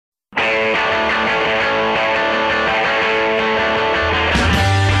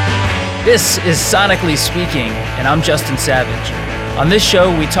This is Sonically Speaking, and I'm Justin Savage. On this show,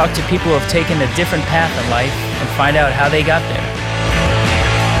 we talk to people who have taken a different path in life and find out how they got there.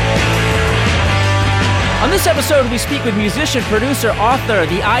 On this episode, we speak with musician, producer, author,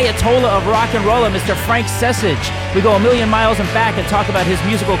 the Ayatollah of rock and roll, Mr. Frank Sesage. We go a million miles and back and talk about his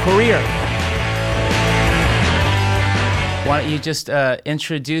musical career. Why don't you just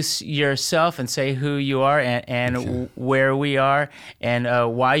introduce yourself and say who you are and where we are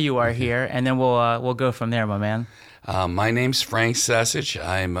and why you are here, and then we'll go from there, my man. My name's Frank Sesage.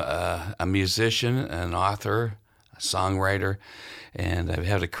 I'm a musician, an author, a songwriter, and I've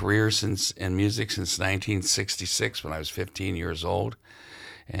had a career in music since 1966 when I was 15 years old.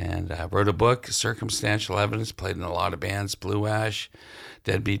 And I wrote a book, Circumstantial Evidence, played in a lot of bands, Blue Ash,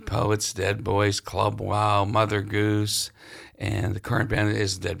 Deadbeat Poets, Dead Boys, Club Wow, Mother Goose, and the current band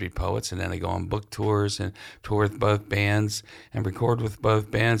is Deadbeat Poets. And then I go on book tours and tour with both bands and record with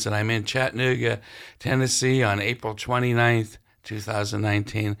both bands. And I'm in Chattanooga, Tennessee on April 29th,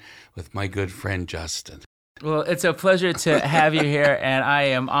 2019 with my good friend Justin. Well, it's a pleasure to have you here, and I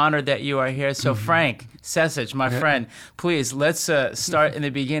am honored that you are here. So, Frank Sesage, my friend, please, let's start in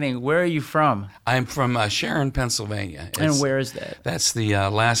the beginning. Where are you from? I'm from Sharon, Pennsylvania. And where is that? That's the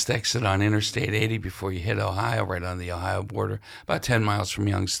last exit on Interstate 80 before you hit Ohio, right on the Ohio border, about 10 miles from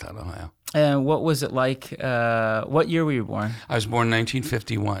Youngstown, Ohio. And what was it like? What year were you born? I was born in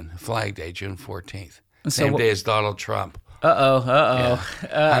 1951, Flag Day, June 14th. Same day as Donald Trump. Yeah.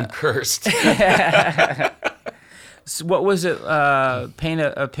 I'm cursed. So what was it? Paint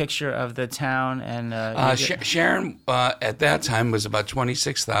a picture of the town and. Sharon at that time was about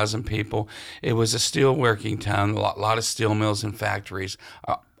 26,000 people. It was a steel working town. A lot of steel mills and factories,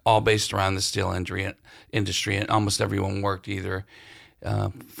 all based around the steel industry, and almost everyone worked either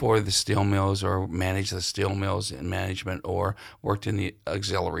for the steel mills or managed the steel mills in management, or worked in the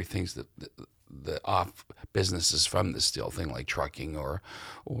auxiliary things that. The off businesses from the steel thing, like trucking or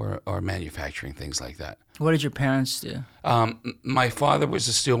manufacturing, things like that. What did your parents do? My father was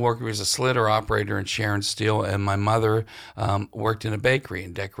a steel worker. He was a slitter operator in Sharon Steel, and my mother worked in a bakery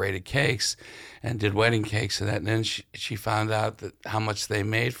and decorated cakes and did wedding cakes and that. And then she found out that how much they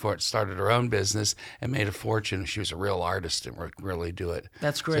made for it, started her own business and made a fortune. She was a real artist and would really do it.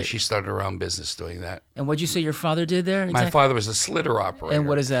 That's great. So she started her own business doing that. And what'd you say your father did there? My father was a slitter operator. And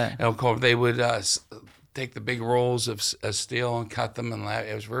what is that? They would take the big rolls of steel and cut them, and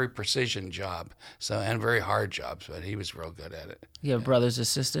it was a very precision job, and very hard jobs, but he was real good at it. You have brothers or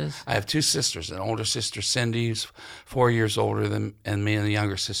sisters? I have two sisters, an older sister, Cindy, who's 4 years older than me, and the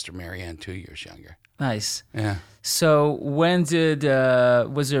younger sister, Marianne, 2 years younger. Nice. Yeah. So when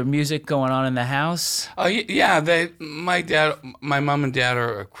was there music going on in the house? Oh, yeah. My mom and dad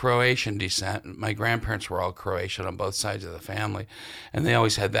are of Croatian descent. My grandparents were all Croatian on both sides of the family, and they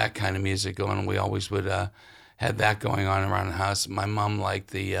always had that kind of music going, and we always would had that going on around the house. My mom liked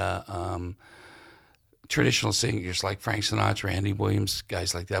the traditional singers like Frank Sinatra, Andy Williams,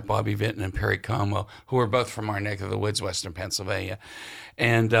 guys like that, Bobby Vinton and Perry Como, who were both from our neck of the woods, Western Pennsylvania.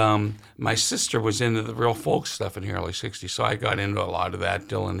 And my sister was into the real folk stuff in the early 60s, so I got into a lot of that,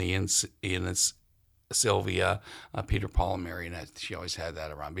 Dylan, Ian, Sylvia, Peter, Paul, and Mary, and she always had that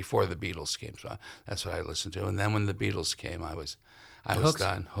around before the Beatles came, so that's what I listened to. And then when the Beatles came, I was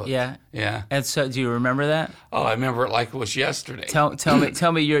done, hooked. Yeah. And so, do you remember that? Oh, I remember it like it was yesterday. Tell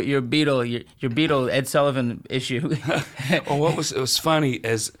me your Beatle Ed Sullivan issue. Well, it was funny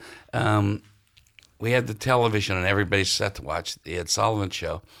is we had the television and everybody sat to watch the Ed Sullivan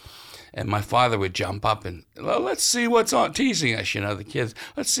show. And my father would jump up and, let's see what's on, teasing us, the kids.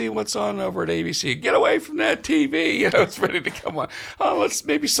 Let's see what's on over at ABC. Get away from that TV. It's ready to come on. Oh, let's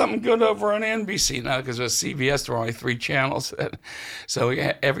maybe something good over on NBC now, because it was CBS. There were only 3 channels. So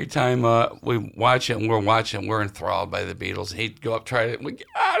every time we watch it and we're enthralled by the Beatles. He'd go up, try it, and we'd get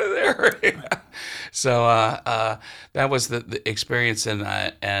out of there. So that was the experience, and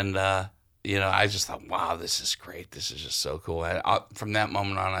I just thought, wow, this is great. This is just so cool. And from that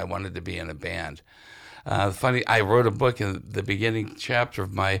moment on, I wanted to be in a band. I wrote a book, and the beginning chapter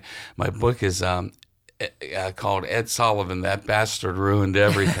of my book is called Ed Sullivan, That Bastard Ruined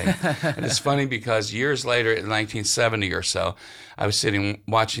Everything. And it's funny because years later, in 1970 or so, I was sitting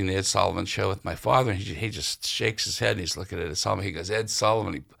watching the Ed Sullivan show with my father, and he just shakes his head, and he's looking at Ed Sullivan. He goes, Ed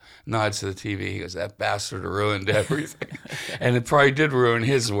Sullivan. He nods to the TV. He goes, that bastard ruined everything. And it probably did ruin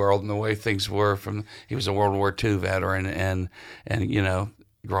his world and the way things were. He was a World War II veteran, and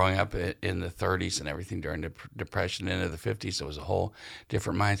growing up in the 30s and everything during the Depression into the 50s, it was a whole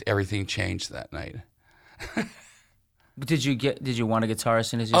different mind. Everything changed that night. Did you want a guitar as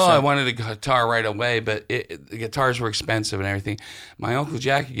soon as you Oh, saw I wanted a guitar right away, but the guitars were expensive and everything. My Uncle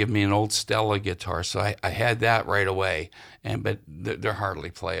Jackie gave me an old Stella guitar, so I had that right away. But they're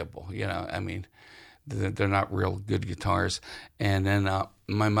hardly playable, you know. I mean, they're not real good guitars. And then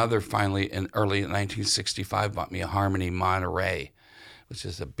my mother finally, in early 1965, bought me a Harmony Monterey, which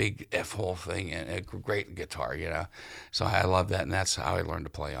is a big F-hole thing and a great guitar, you know. So I love that, and that's how I learned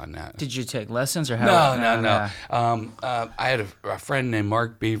to play on that. Did you take lessons or how? No. I had a friend named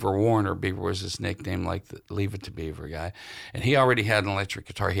Mark Beaver Warner. Beaver was his nickname, like the Leave It to Beaver guy. And he already had an electric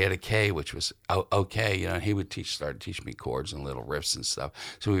guitar. He had a K, which was okay, you know. And he would start to teach me chords and little riffs and stuff.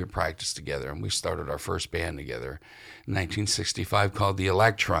 So we would practice together, and we started our first band together in 1965 called the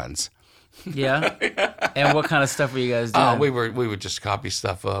Electrons. Yeah. And what kind of stuff were you guys doing? We would just copy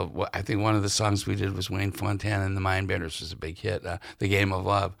stuff. I think one of the songs we did was Wayne Fontana and the Mindbenders was a big hit. The Game of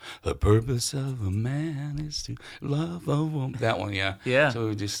Love. The purpose of a man is to love a woman. That one, yeah. Yeah. So we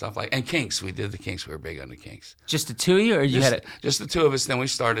would do stuff like, and Kinks. We did the Kinks. We were big on the Kinks. Just the two of you, or you had it? Just the two of us. Then we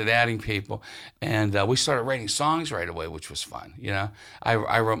started adding people, and we started writing songs right away, which was fun. You know,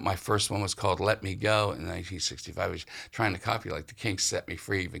 I wrote my first one was called "Let Me Go" in 1965. I was trying to copy like the Kinks, "Set Me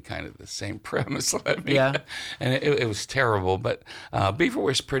Free," even kind of the same premise. Let me, yeah. And it was terrible, but Beaver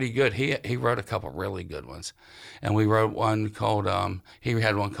was pretty good. He wrote a couple really good ones, and we wrote one called he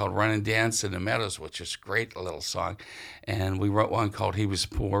had one called "Run and Dance in the Meadows," which is a great little song, and we wrote one called "He Was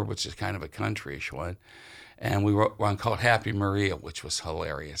Poor," which is kind of a countryish one. And we wrote one called Happy Maria, which was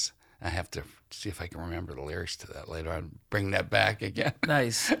hilarious. I have to see if I can remember the lyrics to that later. I'll bring that back again.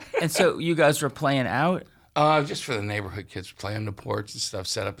 Nice. And so you guys were playing out? Just for the neighborhood kids, play on the porch and stuff,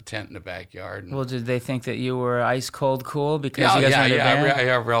 set up a tent in the backyard. And... Well, did they think that you were ice cold cool because you guys were in a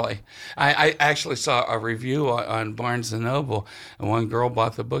band? Really. I actually saw a review on Barnes & Noble, and one girl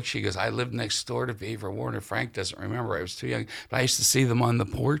bought the book. She goes, I lived next door to Beaver Warner. Frank doesn't remember. I was too young. But I used to see them on the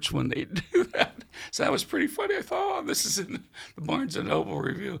porch when they do that. So that was pretty funny. I thought, oh, this is in the Barnes & Noble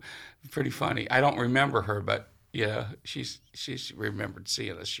review. Pretty funny. I don't remember her, but... Yeah, she remembered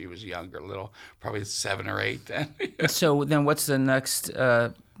seeing us. She was younger, little, probably 7 or 8 then. So then, what's the next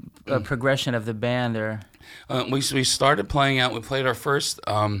progression of the band? Or we started playing out. We played our first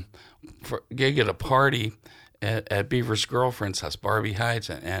gig at a party at Beaver's girlfriend's house, Barbie Heights,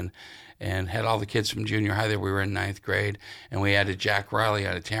 and had all the kids from junior high there. We were in 9th grade, and we added Jack Riley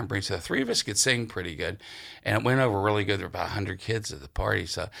on a tambourine. So the three of us could sing pretty good, and it went over really good. There were about 100 kids at the party.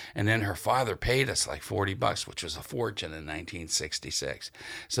 So, and then her father paid us like $40, which was a fortune in 1966.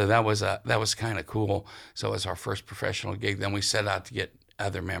 So that was kind of cool. So it was our first professional gig. Then we set out to get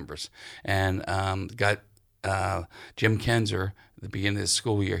other members, and got Jim Kenzer at the beginning of the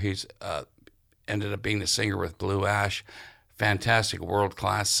school year. He's ended up being the singer with Blue Ash. Fantastic,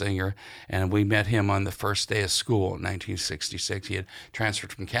 world-class singer, and we met him on the first day of school in 1966. He had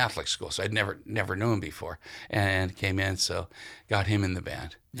transferred from Catholic school, so I'd never knew him before, and came in, so got him in the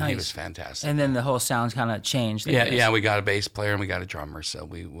band. Nice. He was fantastic. And then the whole sound kind of changed. Yeah, we got a bass player and we got a drummer, so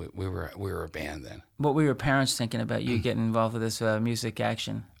we were a band then. What were your parents thinking about you getting involved with this music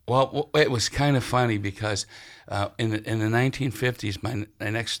action? Well, it was kind of funny because in the 1950s, my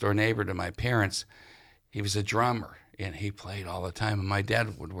next door neighbor to my parents, he was a drummer. And he played all the time. And my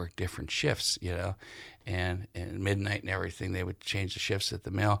dad would work different shifts, you know, and midnight and everything. They would change the shifts at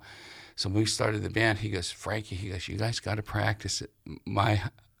the mill. So when we started the band, he goes, Frankie, you guys got to practice at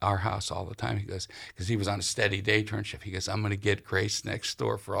our house all the time. He goes, because he was on a steady day turn shift. He goes, I'm going to get Grace next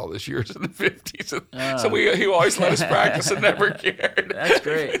door for all those years in the 50s. So he always let us practice and never cared. That's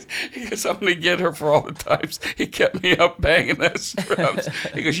great. He goes, I'm going to get her for all the times. He kept me up banging those drums.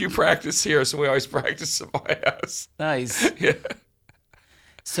 He goes, you practice here. So we always practice at my house. Nice. Yeah.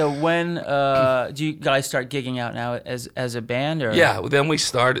 So when do you guys start gigging out now as a band? Or? Yeah, then we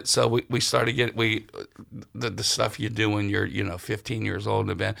started. So we started getting the stuff you do when you're 15 years old in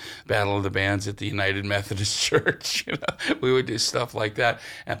the band, Battle of the Bands at the United Methodist Church. We would do stuff like that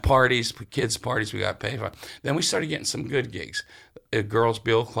at parties, kids' parties. We got paid for. Then we started getting some good gigs, a girls'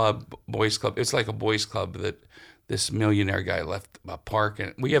 bill club, boys' club. It's like a boys' club that this millionaire guy left a park,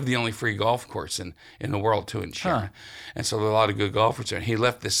 and we have the only free golf course in the world too in Sharon. And so there are a lot of good golfers there. And he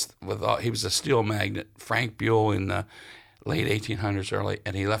left this he was a steel magnate, Frank Buell, in the late 1800s, early,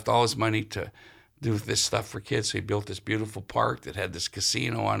 and he left all his money to do this stuff for kids. So he built this beautiful park that had this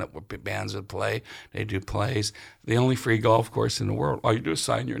casino on it where bands would play. They do plays. The only free golf course in the world. All you do is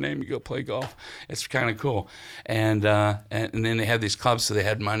sign your name, you go play golf. It's kind of cool. And then they had these clubs, so they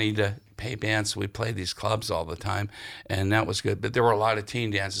had money to pay bands, so we played these clubs all the time, and that was good. But there were a lot of teen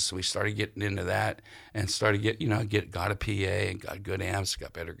dances, so we started getting into that and started got a PA and got good amps,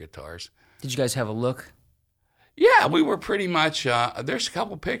 got better guitars. Did you guys have a look? Yeah, we were pretty much. There's a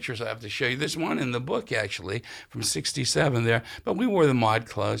couple pictures I have to show you. There's one in the book actually from '67 there. But we wore the mod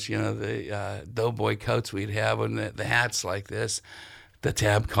clothes, the doughboy coats we'd have, and the hats like this, the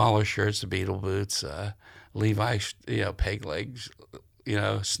tab collar shirts, the beetle boots, Levi's, peg legs,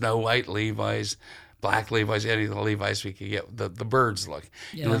 Snow White Levi's, black Levi's, any of the Levi's we could get. The Byrds look.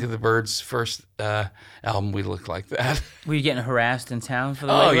 Yeah. You look at the Byrds' first album, we looked like that. Were you getting harassed in town for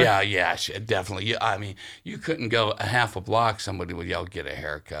the Oh, labor? yeah, definitely. I mean, you couldn't go a half a block, somebody would yell, get a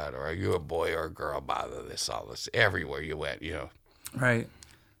haircut, or are you a boy or a girl, bother this, all this, everywhere you went, Right.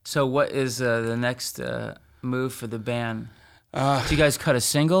 So what is the next move for the band? Did you guys cut a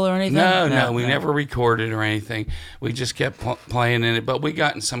single or anything? No, we never recorded or anything. We just kept playing in it, but we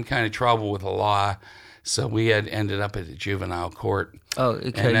got in some kind of trouble with the law, so we had ended up at the juvenile court. Oh,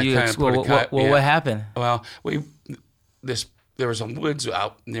 okay. What Yeah. happened? Well, there was some woods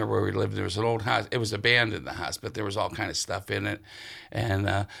out near where we lived. There was an old house. It was abandoned, the house, but there was all kind of stuff in it.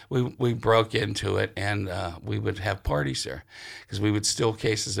 And we broke into it, and we would have parties there because we would steal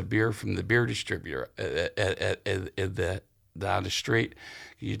cases of beer from the beer distributor down the street.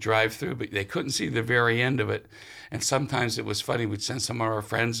 You drive through, but they couldn't see the very end of it. And sometimes it was funny. We'd send some of our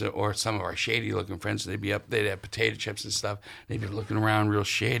friends or some of our shady-looking friends, and they'd be up. They'd have potato chips and stuff. They'd be looking around real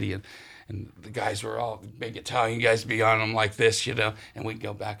shady, and the guys were all big Italian guys be on them like this, and we'd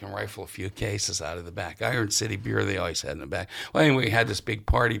go back and rifle a few cases out of the back. Iron City beer they always had in the back. Well, anyway, we had this big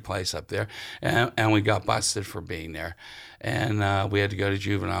party place up there, and we got busted for being there. And we had to go to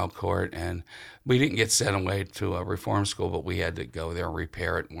juvenile court, and we didn't get sent away to a reform school, but we had to go there and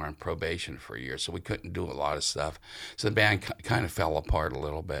repair it, and we're on probation for a year, so we couldn't do a lot of stuff. So the band kind of fell apart a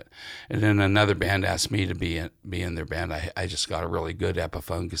little bit. And then another band asked me to be in their band. I just got a really good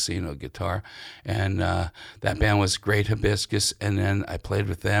Epiphone Casino guitar, and that band was Great Hibiscus, and then I played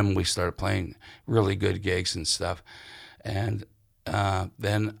with them. We started playing really good gigs and stuff. And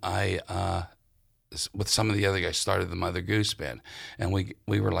then I... with some of the other guys, started the Mother Goose Band. And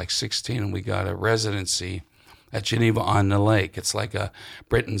we were like 16, and we got a residency at Geneva on the Lake. It's like a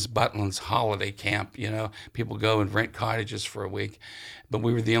Britain's Butlin's holiday camp, People go and rent cottages for a week. But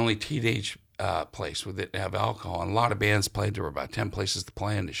we were the only teenage place that didn't have alcohol. And a lot of bands played. There were about 10 places to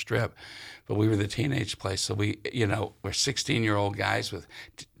play in the Strip. But we were the teenage place. So we're 16-year-old guys with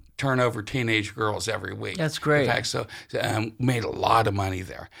turnover teenage girls every week. That's great. In fact, so made a lot of money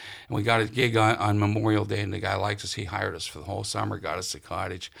there. And we got a gig on Memorial Day, and the guy liked us. He hired us for the whole summer, got us a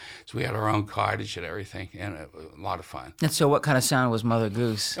cottage. So we had our own cottage and everything, and a lot of fun. And so what kind of sound was Mother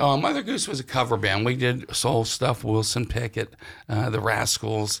Goose? Oh, Mother Goose was a cover band. We did soul stuff, Wilson Pickett, the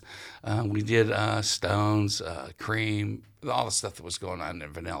Rascals. We did Stones, Cream, all the stuff that was going on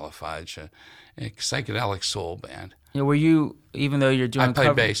in Vanilla Fudge, a psychedelic soul band. Were you, even though you're doing I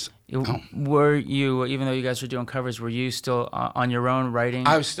played bass. Were you, even though you guys were doing covers, were you still on your own writing?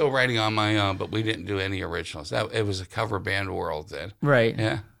 I was still writing on my own, but we didn't do any originals. It was a cover band world then. Right.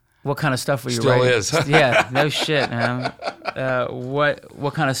 Yeah. What kind of stuff were you still writing? Still is. Yeah, no shit, man.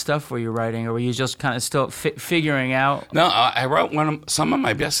 What kind of stuff were you writing, or were you just kind of still figuring out? No, I wrote some of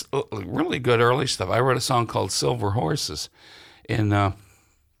my best, really good early stuff. I wrote a song called Silver Horses in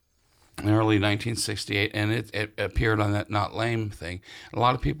early 1968, and it appeared on that Not Lame thing. A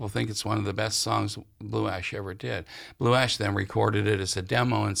lot of people think it's one of the best songs Blue Ash ever did. Blue Ash then recorded it as a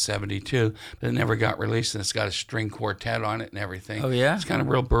demo in '72, but it never got released, and it's got a string quartet on it and everything. Oh, yeah? It's kind of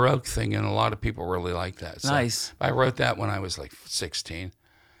a real Baroque thing, and a lot of people really like that. So nice. I wrote that when I was like 16.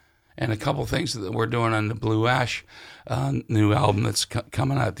 And a couple things that we're doing on the Blue Ash new album that's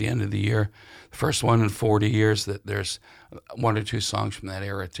coming out at the end of the year. The first one in 40 years that there's one or two songs from that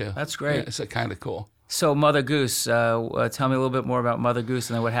era, too. That's great. Yeah, it's kind of cool. So Mother Goose, tell me a little bit more about Mother Goose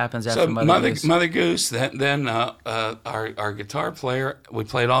and then what happens after Mother Goose. Mother Goose, then our guitar player, we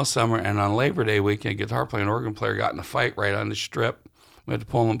played all summer, and on Labor Day weekend, guitar player and organ player got in a fight right on the Strip. We had to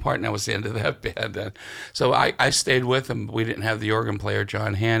pull them apart, and that was the end of that band then. So I stayed with them. We didn't have the organ player,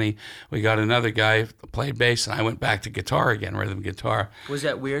 John Haney. We got another guy who played bass, and I went back to guitar again, rhythm guitar. Was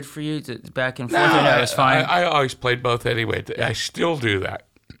that weird for you, back and forth? No, it was fine? I always played both anyway. I still do that.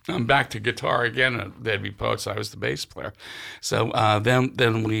 I'm back to guitar again at Deadbeat Poets. I was the bass player. So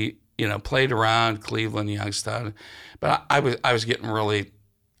then we played around Cleveland, Youngstown. But I was getting really...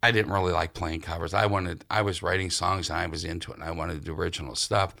 I didn't really like playing covers. I was writing songs, and I was into it, and I wanted to do original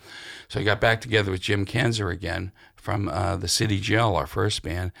stuff. So I got back together with Jim Kenzer again from the City Jail, our first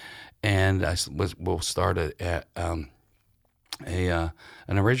band, and we'll start an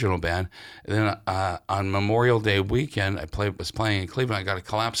original band. And then on Memorial Day weekend, I was playing in Cleveland. I got a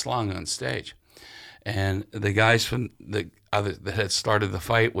collapsed lung on stage, and the guys from that had started the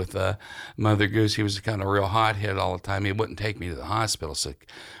fight with Mother Goose. He was kind of a real hothead all the time. He wouldn't take me to the hospital, so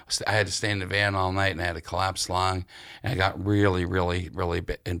I had to stay in the van all night, and I had a collapsed lung, and I got really, really, really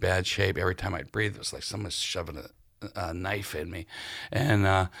in bad shape. Every time I'd breathe, it was like someone was shoving a knife in me. And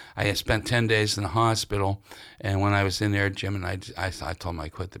I had spent 10 days in the hospital, and when I was in there, Jim and I told him I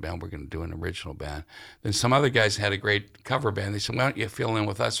quit the band. We're going to do an original band. Then some other guys had a great cover band. They said, why don't you fill in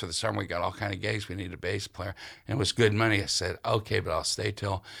with us for the summer? We got all kind of gigs. We need a bass player. And it was good money. I said, okay, but I'll stay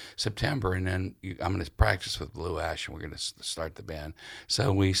till September, and then I'm going to practice with Blue Ash, and we're going to start the band.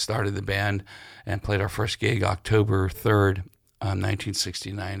 So we started the band and played our first gig October 3rd,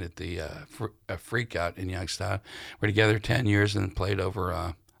 1969 at the Freak Out in Youngstown. We're together 10 years and played over,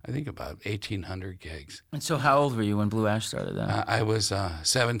 I think, about 1,800 gigs. And so how old were you when Blue Ash started then? I was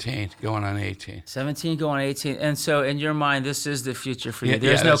 17, going on 18. 17 going on 18. And so in your mind, this is the future for you.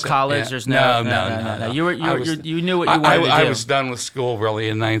 There's no college. There's no. You knew what you wanted to do. I was done with school really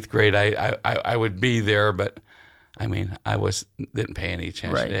in 9th grade. I would be there, but I mean, didn't pay any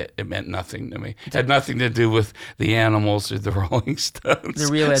attention. Right. It meant nothing to me. It had nothing to do with the Animals or the Rolling Stones.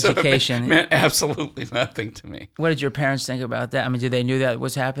 The real education. It meant absolutely nothing to me. What did your parents think about that? I mean, did they knew that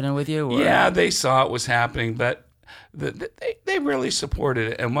was happening with you? Or? Yeah, they saw it was happening, but they really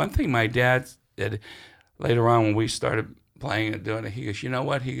supported it. And one thing my dad did later on when we started playing and doing it, he goes, you know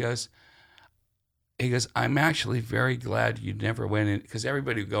what? He goes, I'm actually very glad you never went in, because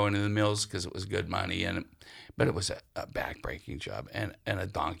everybody would go into the mills because it was good money, but it was a backbreaking job and a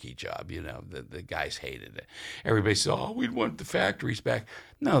donkey job. You know, the guys hated it. Everybody said, oh, we'd want the factories back.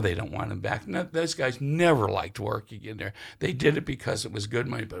 No, they don't want them back. No, those guys never liked working in there. They did it because it was good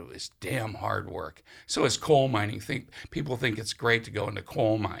money, but it was damn hard work. So it's coal mining. People think it's great to go into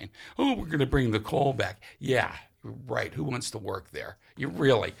coal mine. Oh, we're going to bring the coal back. Yeah. Right. Who wants to work there? You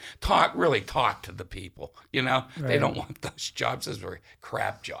really talk to the people, you know? Right. They don't want those jobs. Those were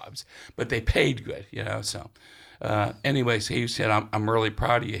crap jobs, but they paid good, you know? So anyways, he said, I'm really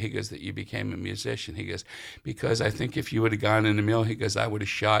proud of you. He goes, that you became a musician. He goes, because I think if you would have gone in the mill, he goes, I would have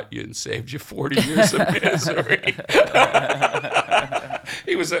shot you and saved you 40 years of misery.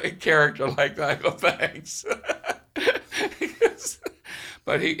 He was a character like that. I go, thanks.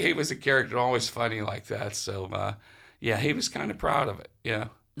 But he was a character, always funny like that. So, yeah, he was kind of proud of it, yeah.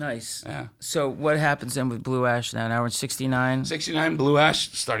 Nice. Yeah. So what happens then with Blue Ash now? Now we're in 69? 69, Blue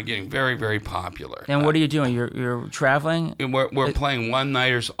Ash started getting very, very popular. And what are you doing? You're traveling? We're playing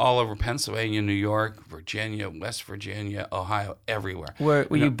one-nighters all over Pennsylvania, New York, Virginia, West Virginia, Ohio, everywhere. Were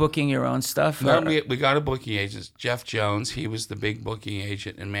you booking your own stuff? No, we got a booking agent, Jeff Jones. He was the big booking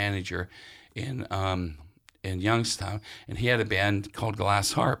agent and manager in Youngstown, and he had a band called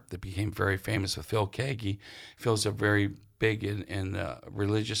Glass Harp that became very famous with Phil Keaggy. Phil's a very big in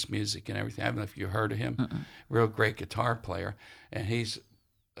religious music and everything. I don't know if you heard of him. Real great guitar player, and he's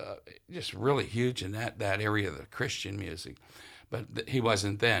just really huge in that area of the Christian music. But he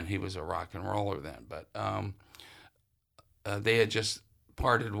wasn't then. He was a rock and roller then. But they had just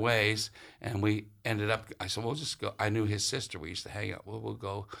parted ways, and we ended up. I said, "We'll just go." I knew his sister. We used to hang out. We'll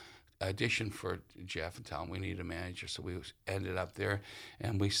go audition for Jeff and tell him we need a manager. So we ended up there,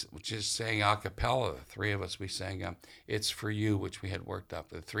 and we just sang a cappella. The three of us, we sang It's For You, which we had worked up.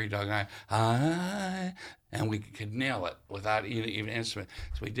 The Three Dog Night, and we could nail it without even an instrument.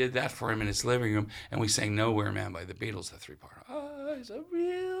 So we did that for him in his living room, and we sang Nowhere Man by the Beatles, the three-part. Eyes of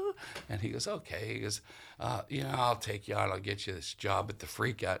you. And he goes, okay. He goes, I'll take you out. I'll get you this job at the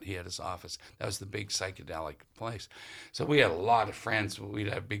Freak Out. He had his office. That was the big psychedelic place. So we had a lot of friends. We'd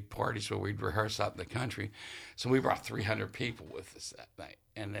have big parties where we'd rehearse out in the country. So we brought 300 people with us that night.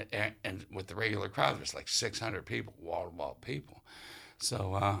 And with the regular crowd, there's like 600 people, wall-to-wall people.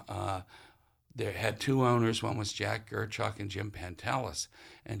 So they had two owners. One was Jack Gerchuk and Jim Pantelis.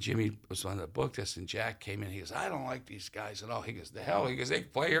 And Jimmy was the one that booked us, and Jack came in. He goes, I don't like these guys at all. He goes, the hell? He goes, they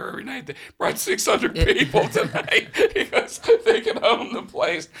play here every night. They brought 600 people tonight. He goes, they can own the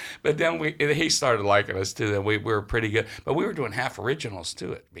place. But then he started liking us, too. Then we were pretty good. But we were doing half originals,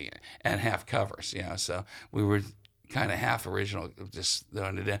 too, and half covers, you know. So we were kind of half original, just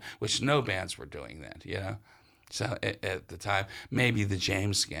doing it, which no bands were doing then, you know. So at the time, maybe the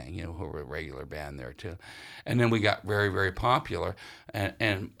James Gang, you know, who were a regular band there too. And then we got very, very popular.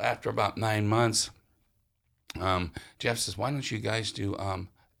 And after about 9 months, Jeff says, why don't you guys do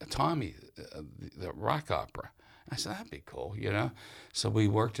Tommy, the rock opera? I said, that'd be cool, you know. So we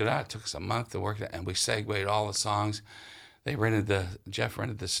worked it out. It took us a month to work it out, and we segued all the songs. Jeff rented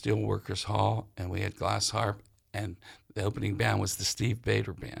the Steelworkers Hall, and we had Glass Harp, and the opening band was the Steve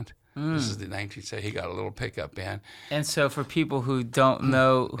Bader Band. This is the 1970s. He got a little pickup band. And so for people who don't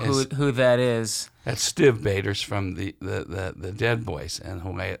know who that is. That's Stiv Bators from the Dead Boys, and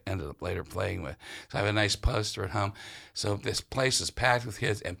who I ended up later playing with. So I have a nice poster at home. So this place is packed with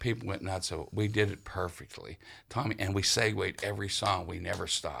kids, and people went nuts. So we did it perfectly. Tommy, and we segued every song. We never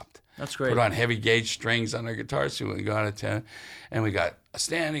stopped. That's great. Put on heavy gauge strings on our guitars so we could go out of tune. And we got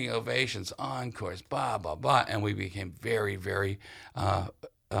standing ovations, encores, blah, blah, blah. And we became very, very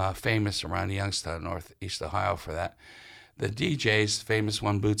famous around Youngstown, Northeast Ohio for that. The DJs, famous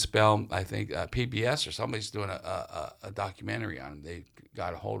one, Boots Bell, I think PBS or somebody's doing a documentary on him. They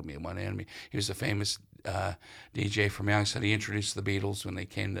got a hold of me and wanted me. He was a famous DJ from Youngstown. He introduced the Beatles when they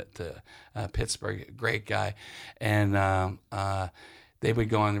came to Pittsburgh. Great guy. And they would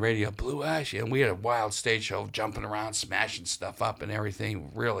go on the radio, Blue Ash, and we had a wild stage show, jumping around, smashing stuff up and everything.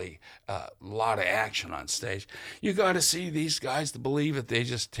 Really, a lot of action on stage. You got to see these guys to believe it. They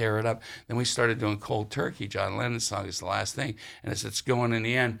just tear it up. Then we started doing Cold Turkey. John Lennon's song is the last thing, and as it's going in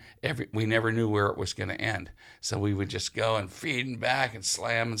the end, we never knew where it was going to end. So we would just go and feeding back and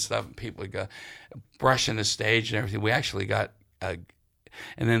slam and stuff, and people would go brushing the stage and everything. We actually got, and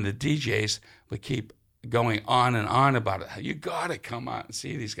then the DJs would keep going on and on about it. You got to come out and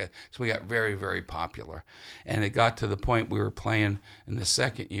see these guys. So we got very, very popular. And it got to the point we were playing in the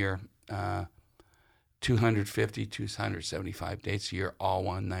second year, 250, 275 dates a year, all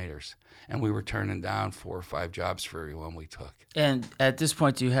one-nighters. And we were turning down 4 or 5 jobs for every one we took. And at this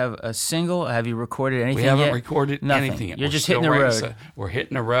point, do you have a single? Have you recorded anything yet? We haven't yet? recorded anything yet. You're just hitting the road. So we're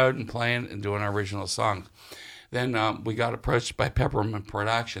hitting the road and playing and doing our original songs. Then we got approached by Peppermint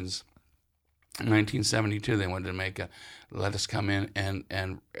Productions. In 1972, they wanted to let us come in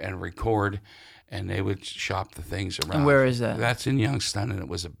and record, and they would shop the things around. And where is that? That's in Youngstown, and it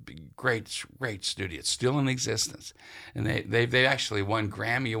was a great studio. It's still in existence, and they actually won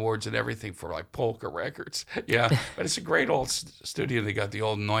Grammy Awards and everything for like polka records. Yeah, but it's a great old studio. They got the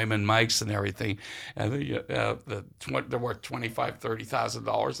old Neumann mics and everything, and they're worth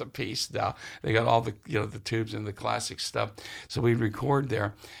 $25,000-$30,000 a piece now. They got all the the tubes and the classic stuff. So we'd record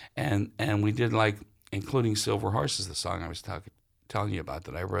there, and we did like, including Silver Horses, the song I was telling you about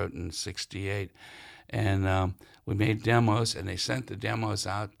that I wrote in '68, and we made demos, and they sent the demos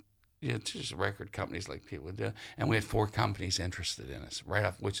out to just record companies like people would do, and we had 4 companies interested in us right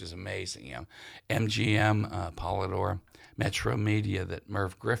off, which is amazing. MGM, Polydor, Metro Media that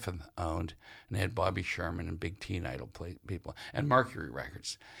Merv Griffin owned, and they had Bobby Sherman and Big Teen Idol people, and Mercury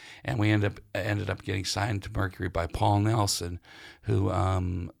Records, and we ended up getting signed to Mercury by Paul Nelson, who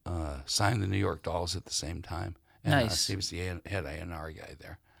signed the New York Dolls at the same time. And, nice. He was the head A&R guy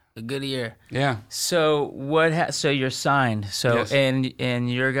there. A good year. Yeah. So so you're signed. So yes. in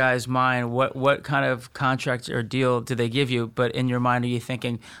your guys' mind, what kind of contract or deal do they give you? But in your mind, are you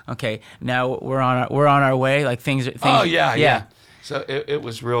thinking, okay, now we're on our way? Like things. Oh yeah. So it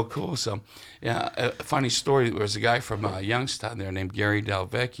was real cool. So yeah, a funny story. There was a guy from Youngstown there named Gary Del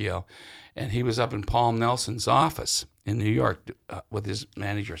Vecchio, and he was up in Paul Nelson's office in New York with his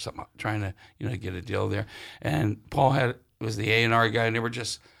manager or something, trying to get a deal there. And Paul was the A&R guy, and there were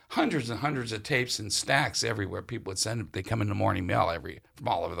just hundreds and hundreds of tapes and stacks everywhere. People would send them. They come in the morning mail from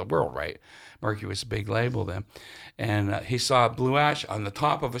all over the world, right? Mercury was a big label then. And he saw Blue Ash on the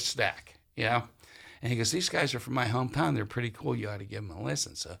top of a stack, And he goes, these guys are from my hometown. They're pretty cool. You ought to give them a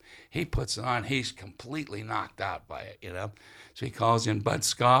listen. So he puts it on. He's completely knocked out by it, So he calls in Bud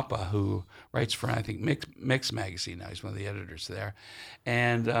Scapa, who writes for, I think, Mix Magazine now. He's one of the editors there.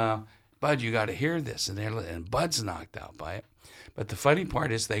 And, Bud, you got to hear this. And Bud's knocked out by it. But the funny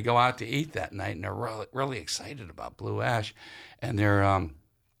part is they go out to eat that night, and they're really, really excited about Blue Ash. And they're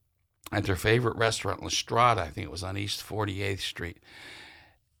at their favorite restaurant, La Strada, I think it was on East 48th Street.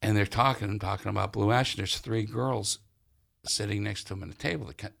 And they're talking about Blue Ash, and there's 3 girls sitting next to them at a table.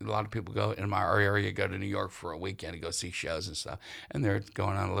 A lot of people go in our area, go to New York for a weekend to go see shows and stuff, and they're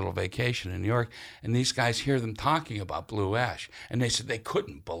going on a little vacation in New York, and these guys hear them talking about Blue Ash, and they said they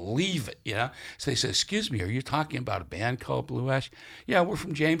couldn't believe it, So they said, excuse me, are you talking about a band called Blue Ash? Yeah, we're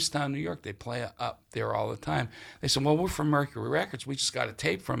from Jamestown, New York. They play up there all the time. They said, well, we're from Mercury Records. We just got a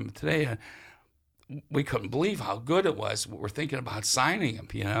tape from them today, and we couldn't believe how good it was. We're thinking about signing them,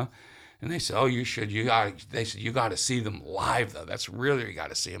 And they said, oh, you should. They said, you got to see them live, though. That's really, you got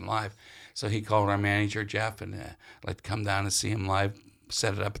to see them live. So he called our manager, Jeff, and like come down and see him live,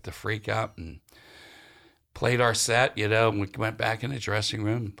 set it up at the Freak Out, and played our set, And we went back in the dressing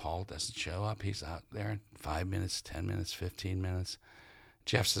room, and Paul doesn't show up. He's out there in 5 minutes, 10 minutes, 15 minutes.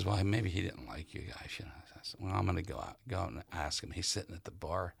 Jeff says, well, maybe he didn't like you guys, I said, well, I'm going to go out and ask him. He's sitting at the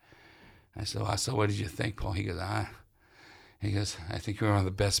bar. I said, well, so what did you think, Paul? He goes, He goes, I think you're one of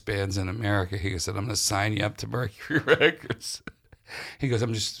the best bands in America. He goes, I'm going to sign you up to Mercury Records. He goes,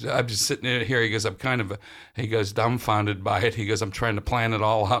 I'm just sitting in here. He goes, he goes, dumbfounded by it. He goes, I'm trying to plan it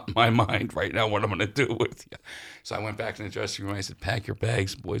all out in my mind right now, what I'm going to do with you. So I went back in the dressing room. I said, pack your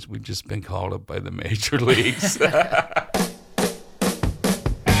bags, boys. We've just been called up by the major leagues.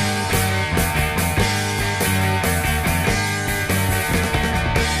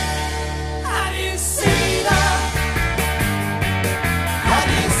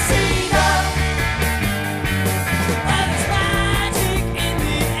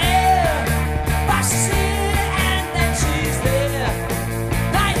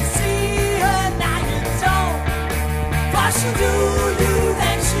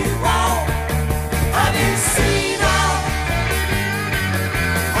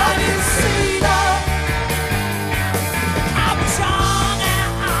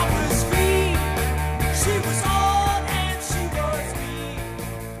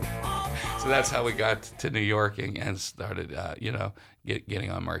 That's how we got to New York and started, getting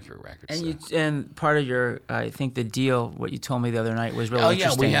on Mercury Records. And part of your, I think the deal, what you told me the other night was really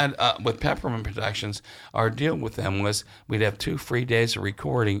interesting. We had, with Peppermint Productions, our deal with them was we'd have 2 free days of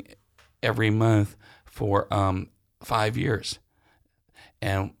recording every month for 5 years.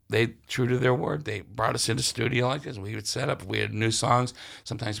 And they, true to their word, they brought us into studio like this. We would set up. We had new songs.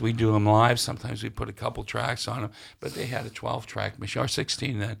 Sometimes we do them live. Sometimes we put a couple tracks on them. But they had a 12-track machine, or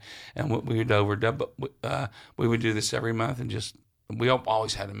 16 then, and we would overdub. But we would do this every month, and we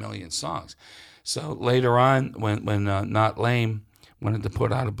always had 1 million songs. So later on, when Not Lame wanted to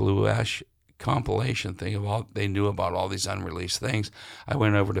put out a Blue Ash compilation thing of all they knew about all these unreleased things, I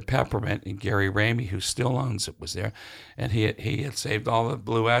went over to Peppermint, and Gary Ramey, who still owns it, was there, and he had saved all the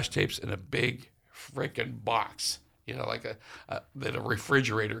Blue Ash tapes in a big freaking box, like that a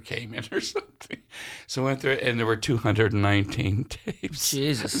refrigerator came in or something. So I went through it, and there were 219 tapes,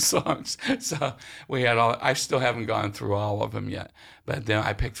 Jesus, songs. So we had all. I still haven't gone through all of them yet, but then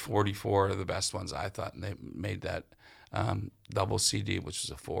I picked 44 of the best ones I thought, and they made that double CD, which is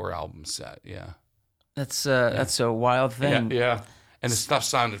a 4-album set. Yeah, that's a wild thing. Yeah, and the stuff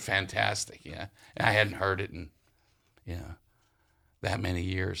sounded fantastic. Yeah, and I hadn't heard it in that many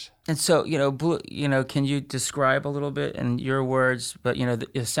years. And so can you describe a little bit in your words, but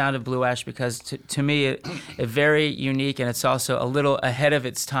the sound of Blue Ash, because to me it very unique, and it's also a little ahead of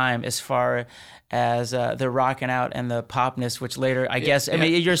its time as far as the rocking out and the popness, which later, I guess, I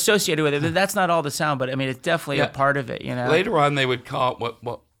mean, you're associated with it. That's not all the sound, but I mean, it's definitely a part of it, Later on, they would call it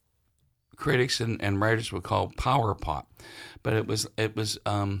what critics and writers would call power pop, but it was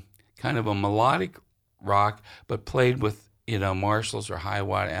kind of a melodic rock, but played with Marshalls or high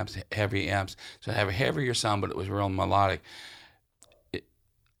watt amps, heavy amps, so it had a heavier sound, but it was real melodic.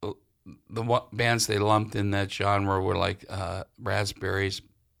 The bands they lumped in that genre were like Raspberries,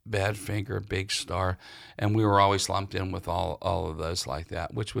 Badfinger, Big Star, and we were always lumped in with all of those like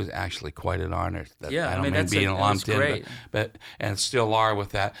that, which was actually quite an honor. I don't mean being lumped in, but and still are with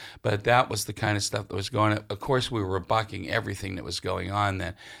that. But that was the kind of stuff that was going on. Of course, we were bucking everything that was going on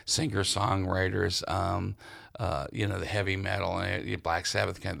then. Singer-songwriters, the heavy metal and Black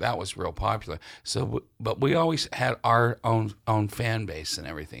Sabbath that was real popular. So, but we always had our own fan base and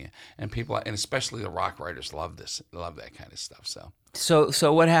everything, and people, and especially the rock writers, love that kind of stuff.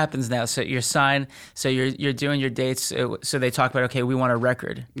 So what happens now? So you're signed. So you're doing your dates. So they talk about, okay, we want a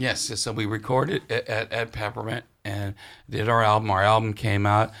record. Yes. So we recorded at Peppermint and did our album. Our album came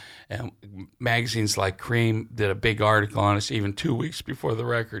out, and magazines like Cream did a big article on us even 2 weeks before the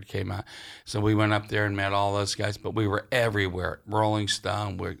record came out. So we went up there and met all those guys. But we were everywhere. Rolling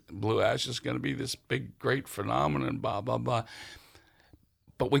Stone, Blue Ash is going to be this big, great phenomenon. Blah blah blah.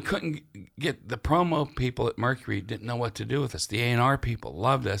 But we couldn't get the promo people at Mercury didn't know what to do with us. The A&R people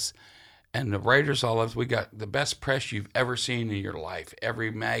loved us, and the writers all loved us. We got the best press you've ever seen in your life.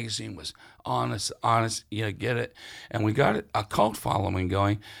 Every magazine was honest, get it. And we got a cult following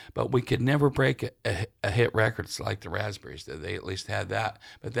going, but we could never break a hit record like the Raspberries did. They at least had that.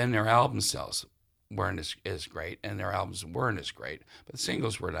 But then their album sales weren't as great, and their albums weren't as great. But the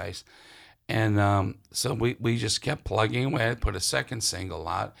singles were nice. And so we just kept plugging away, put a second single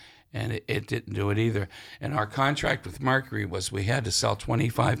out, and it didn't do it either. And our contract with Mercury was we had to sell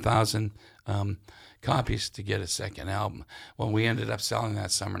 25,000 copies to get a second album. Well, we ended up selling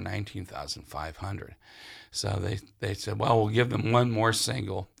that summer 19,500. So they said, well, we'll give them one more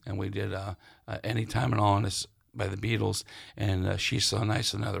single. And we did Anytime and All in Us by the Beatles, and She's So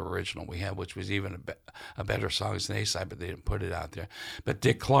Nice, another original we had, which was even a better song as an A-side, but they didn't put it out there. But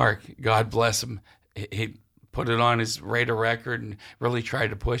Dick Clark, God bless him, he put it on his radar record and really tried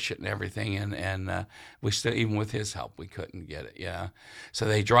to push it and everything. And we still, even with his help, we couldn't get it. Yeah. So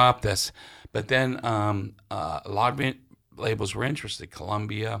they dropped us. But then a lot of labels were interested.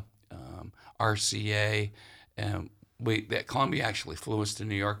 Columbia, RCA, and that Columbia actually flew us to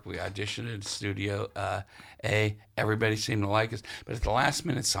New York. We auditioned at Studio A. Everybody seemed to like us. But at the last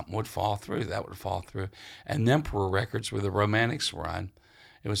minute, something would fall through. That would fall through. And Emperor Records, where the Romantics were on,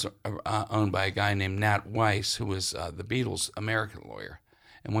 it was owned by a guy named Nat Weiss, who was the Beatles' American lawyer.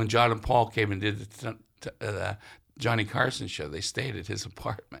 And when John and Paul came and did the Johnny Carson show, they stayed at his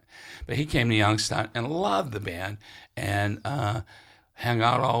apartment. But he came to Youngstown and loved the band and hung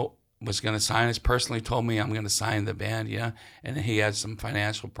out was going to sign us, personally told me I'm going to sign the band, and he had some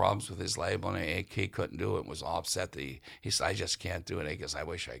financial problems with his label, and he couldn't do it and was all upset that he said, I just can't do it. He goes, I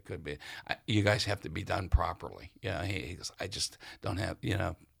wish I could be. You guys have to be done properly. He goes, I just don't have,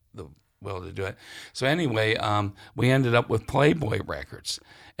 the will to do it. So anyway, we ended up with Playboy Records,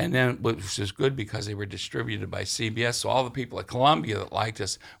 and then, which was good because they were distributed by CBS, so all the people at Columbia that liked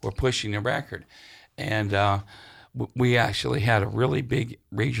us were pushing the record. And we actually had a really big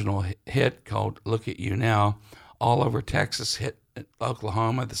regional hit called Look at You Now, all over Texas, hit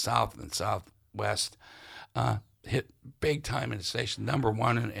Oklahoma, the South and Southwest, hit big time in the station, number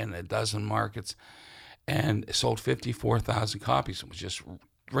one in a dozen markets, and sold 54,000 copies. It was just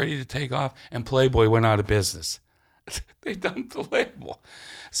ready to take off, and Playboy went out of business. They dumped the label.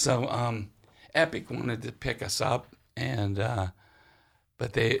 So Epic wanted to pick us up, and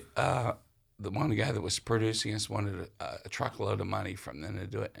but they... the one guy that was producing us wanted a truckload of money from them to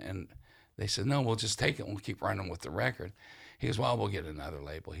do it. And they said, no, we'll just take it and we'll keep running with the record. He goes, well, we'll get another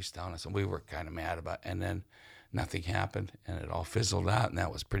label. He's telling us. And we were kind of mad about it. And then nothing happened, and it all fizzled out, and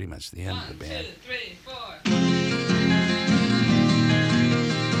that was pretty much the end of the band. 1, 2, 3, 4.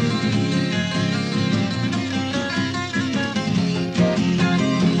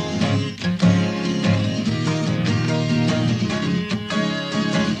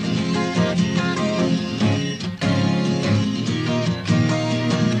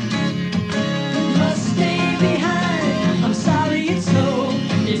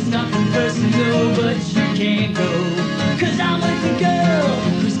 Personal, but you can't go, 'cause I'm with the girl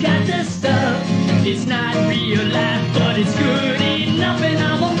who's got the stuff. It's not real life, but it's good enough, and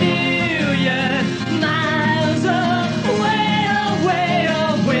I'm a million miles away, away,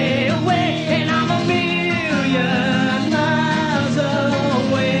 away, away, and I'm a million miles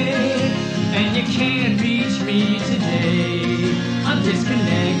away, and you can't reach me today. I'm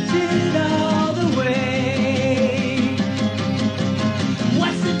disconnected all the way.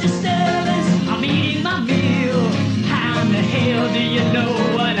 Do you know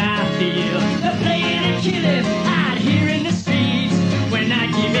what I feel? They're playing and killing out here in the streets, when I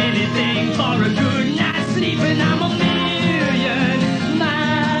give anything for a good night's sleep, and I'm a million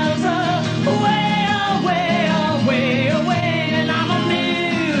miles away, away, away, away, and I'm a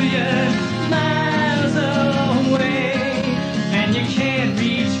million miles away, and you can't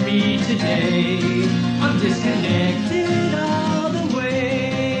reach me today. I'm disconnected all the way.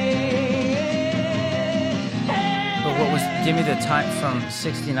 Give me the time from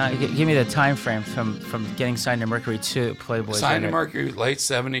 '69. Give me the time frame from getting signed to Mercury to Playboy. Signed to Mercury late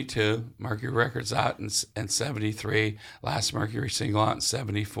 '72. Mercury Records out in '73. Last Mercury single out in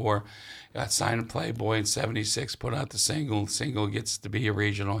 '74. Got signed to Playboy in '76. Put out the single. The single gets to be a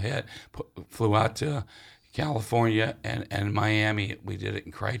regional hit. Flew out to California and Miami. We did it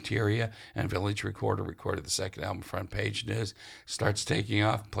in Criteria, and Village Recorder recorded the second album, Front Page News. Starts taking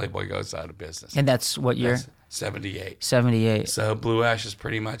off. Playboy goes out of business. And that's what year? 78. 78. So Blue Ash is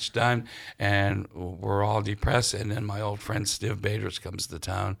pretty much done, and we're all depressed. And then my old friend Steve Baders comes to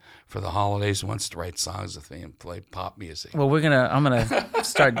town for the holidays and wants to write songs with me and play pop music. Well, we're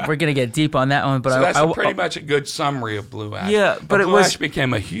gonna get deep on that one, but so that's pretty much a good summary of Blue Ash. Yeah, but Blue Ash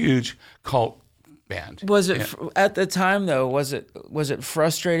became a huge cult band. Was it at the time though? Was it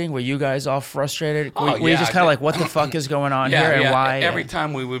frustrating? Were you guys all frustrated? Were you just kind of like, what the fuck is going on here, and why? Every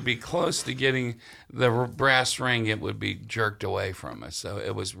time we would be close to getting the brass ring, it would be jerked away from us. So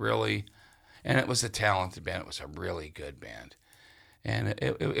it was really, and it was a talented band. It was a really good band, and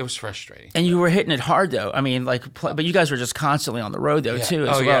it was frustrating. And you were hitting it hard though. I mean, but you guys were just constantly on the road though too,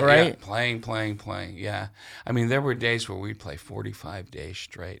 as well, right? Yeah. Playing. Yeah. I mean, there were days where we'd play 45 days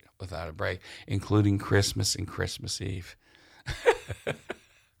straight without a break, including Christmas and Christmas Eve.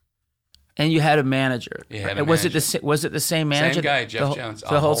 And you had a manager. Yeah. Was it the same manager? Same guy, Jeff Jones.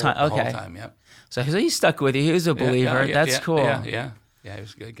 The whole time. Okay. The whole time. Yep. So he stuck with you. He was a believer. That's cool. Yeah. He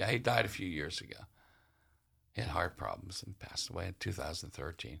was a good guy. He died a few years ago. He had heart problems and passed away in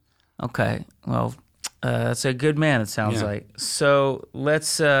 2013. Okay. Well, That's a good man, it sounds Yeah. like. So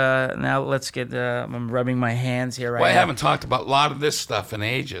let's get. I'm rubbing my hands here right Well, I now. haven't talked about a lot of this stuff in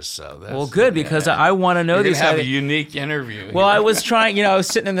ages, so that's, Well, good, because I want to know you're these. gonna have a unique interview. Well, here. I was trying, I was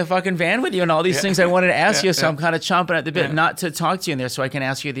sitting in the fucking van with you and all these things I wanted to ask you, so I'm kind of chomping at the bit not to talk to you in there so I can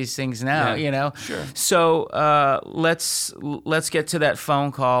ask you these things now, Sure. So let's get to that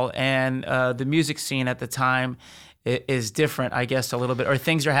phone call, and the music scene at the time is different, I guess, a little bit, or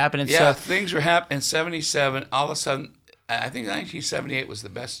things are happening. Yeah, So things were happening in 77. All of a sudden, I think 1978 was the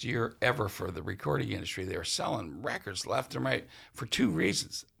best year ever for the recording industry. They were selling records left and right for two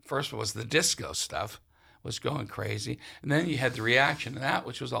reasons. First was the disco stuff was going crazy, and then you had the reaction to that,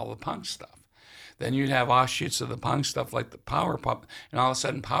 which was all the punk stuff. Then you'd have offshoots of the punk stuff like the power pop, and all of a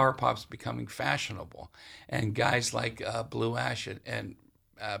sudden power pop's becoming fashionable. And guys like Blue Ash and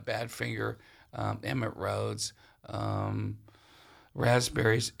Badfinger, Emmett Rhodes,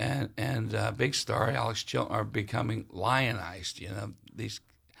 Raspberries, and Big Star, Alex Chilton are becoming lionized. These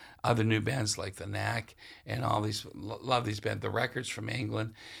other new bands like the Knack and all these, love these bands. The records from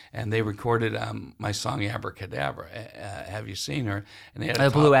England, and they recorded my song Abracadabra. Have you seen her? And they had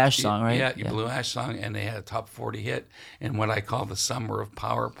a Blue Ash song, right? Yeah, Blue Ash song, and they had a top 40 hit in what I call the summer of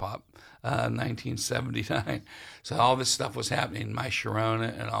power pop. 1979. So all this stuff was happening. My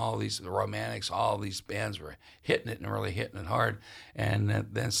Sharona and all these, the Romantics, all these bands were hitting it and really hitting it hard. And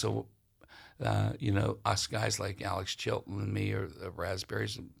then us guys like Alex Chilton and me, or the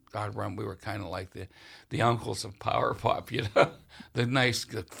Raspberries and God Run, we were kind of like the uncles of power pop, the nice,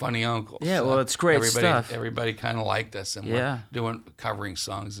 funny uncles. Yeah, well, it's great stuff. Everybody kind of liked us, and we're covering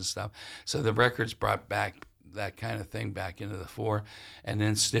songs and stuff. So the records brought back that kind of thing back into the fore. And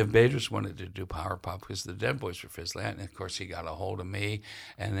then Stiv Bators wanted to do power pop because the Dead Boys were fizzling out. And of course he got a hold of me,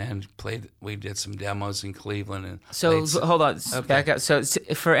 and then we did some demos in Cleveland. And hold on, back up. So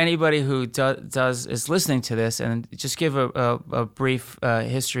for anybody who is listening to this, and just give a brief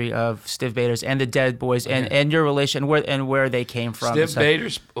history of Stiv Bators and the Dead Boys and your relation and where they came from. Stiv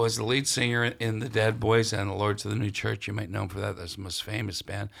Bators was the lead singer in the Dead Boys and the Lords of the New Church. You might know him for that. That's the most famous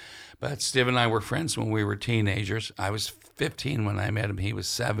band. But Stiv and I were friends when we were teenagers. I was 15 when I met him. He was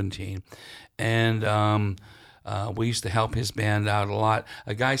 17. And we used to help his band out a lot.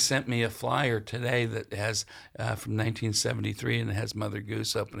 A guy sent me a flyer today that has, from 1973, and it has Mother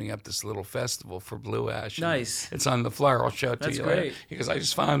Goose opening up this little festival for Blue Ash. Nice. It's on the flyer. I'll show it to you later. Great. Because I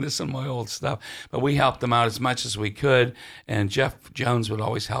just found this in my old stuff. But we helped them out as much as we could. And Jeff Jones would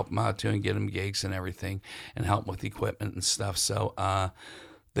always help them out, too, and get them gigs and everything, and help with equipment and stuff. So,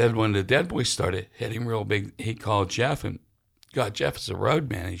 then when the Dead Boys started hitting real big, he called Jeff and got Jeff as a road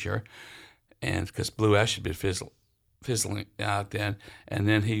manager, and because Blue Ash had been fizzling out then, and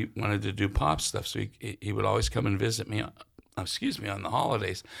then he wanted to do pop stuff, so he would always come and visit me on the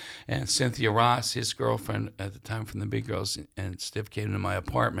holidays. And Cynthia Ross, his girlfriend at the time from the Big Girls, and Stiv came to my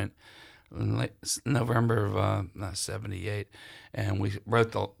apartment in November of 78, and we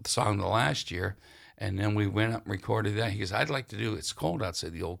wrote the song the last year. And then we went up and recorded that. He goes, I'd like to do It's Cold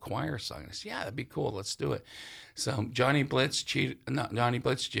Outside, the old choir song. I said, yeah, that'd be cool. Let's do it. So Johnny Blitz,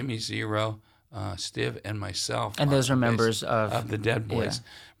 Jimmy Zero, Stiv, and myself. And those are members of the Dead Boys.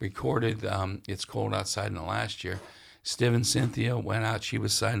 Recorded It's Cold Outside in the last year. Stiv and Cynthia went out. She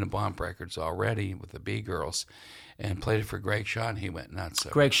was signed to Bomp Records already with the B-Girls, and played it for Greg Shaw, and he went nuts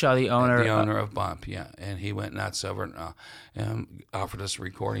over. Greg Shaw, the owner of Bomp, yeah, and he went nuts over and offered us a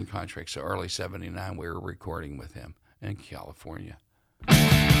recording contract. So early '79, we were recording with him in California.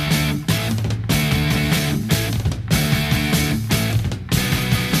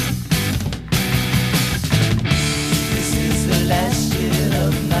 This is the last year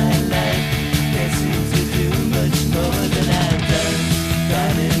of my life. Can't seem to do much more than I've done.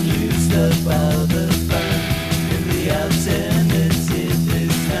 Gone and used up all the fun. The alternative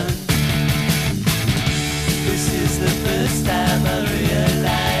is done. This is the first time I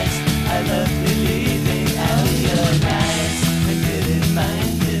realized I love believing I realize and didn't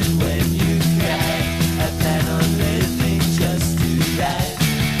mind it when you cry. I plan on living just to die.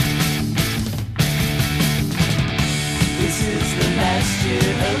 This is the last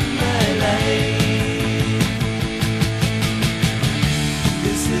year of my life.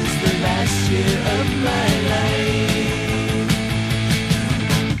 This is the last year of my life.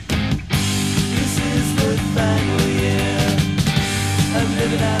 Final year, I'm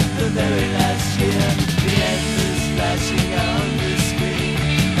living out the very last year. The end is flashing on the screen.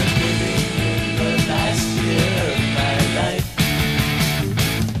 I'm living in the last year of my life.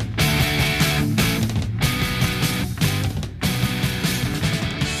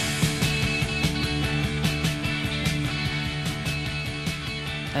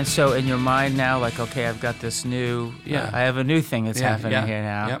 And so in your mind now, like, okay, I've got this new, I have a new thing that's happening here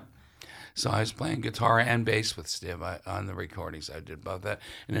now. Yep. So I was playing guitar and bass with Stiv on the recordings. I did both that.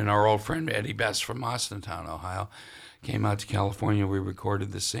 And then our old friend Eddie Best from Austintown, Ohio, came out to California. We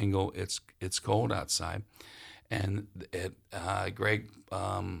recorded the single "It's Cold Outside," and Greg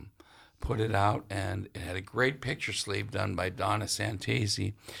put it out, and it had a great picture sleeve done by Donna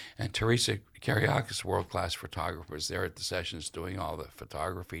Santesi, and Teresa Kariakis, world-class photographers, there at the sessions doing all the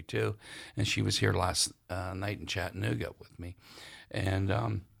photography too. And she was here last night in Chattanooga with me,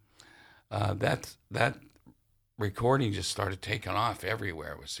 and that recording just started taking off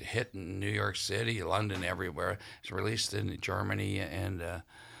everywhere. It was a hit in New York City, London, everywhere. It was released in Germany and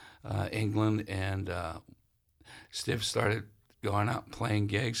England, and Stiv started going out playing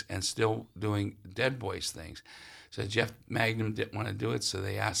gigs and still doing Dead Boys things. So Jeff Magnum didn't want to do it, so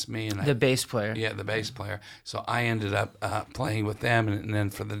they asked me. And the bass player. Yeah, the bass player. So I ended up playing with them, and then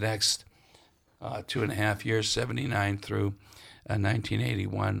for the next 2.5 years, 79 through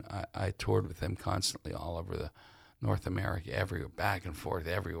 1981, I toured with them constantly all over the North America, everywhere, back and forth,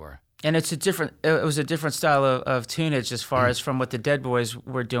 everywhere. And it was a different style of tunage as far as from what the Dead Boys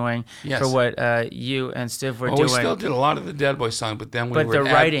were doing for what you and Stiv were doing. We still did a lot of the Dead Boys songs, but then we the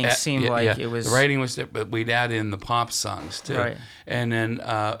writing seemed like it was... The writing was different, but we'd add in the pop songs, too. Right. And then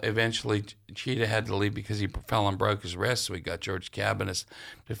eventually Cheetah had to leave because he fell and broke his wrist, so we got George Cabanis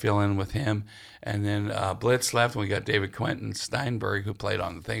to fill in with him. And then Blitz left, and we got David Quentin Steinberg, who played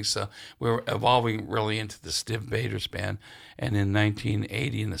on the thing. So we were evolving really into the Stiv Bators band. And in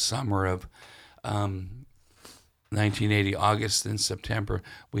 1980, in the summer of 1980, August and September,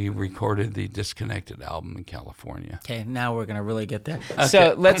 we recorded the Disconnected album in California. Okay, now we're going to really get there. Okay.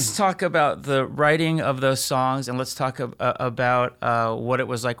 So let's talk about the writing of those songs, and let's talk about what it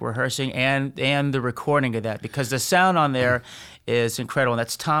was like rehearsing and the recording of that, because the sound on there is incredible. And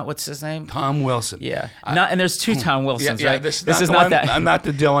that's Tom, what's his name? Tom Wilson. Yeah. And there's two Tom Wilsons, right? This is not that. I'm not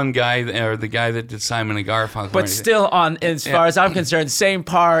the Dylan guy or the guy that did Simon and Garfunkel. But still, as far as I'm concerned, same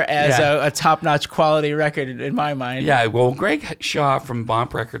par as a top-notch quality record in my mind. Yeah, well, Greg Shaw from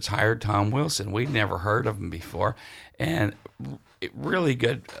Bomp Records hired Tom Wilson. We'd never heard of him before. And really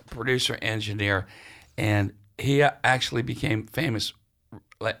good producer, engineer. And he actually became famous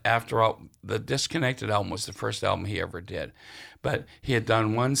after all. The Disconnected album was the first album he ever did. But he had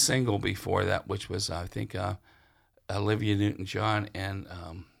done one single before that, which was, I think, Olivia Newton-John and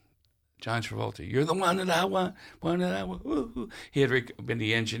John Travolta. You're the one that I want, one that I want. Woo-hoo. He had been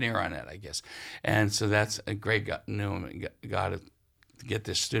the engineer on that, I guess. And so that's a great knew him and got to get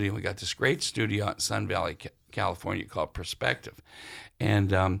this studio. We got this great studio in Sun Valley, California called Perspective.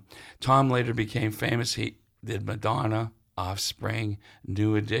 And Tom later became famous. He did Madonna, Offspring,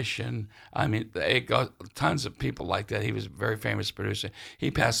 New Edition. I mean, it got tons of people like that. He was a very famous producer.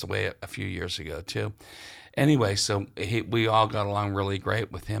 He passed away a few years ago, too. Anyway, so we all got along really great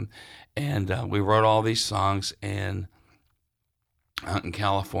with him. And we wrote all these songs out in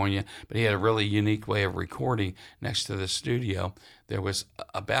California. But he had a really unique way of recording. Next to the studio, there was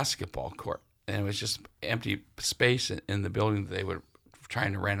a basketball court. And it was just empty space in the building that they were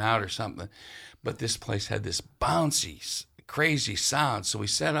trying to rent out or something. But this place had this bouncy, crazy sound. So we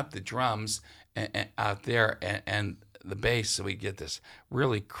set up the drums out there and the bass, so we get this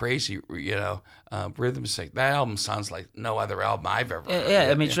really crazy, rhythm section. That album sounds like no other album I've ever heard.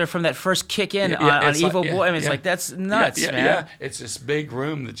 Yeah, I mean, from that first kick in on Evil Boy, I mean, it's like, that's nuts, man. Yeah, it's this big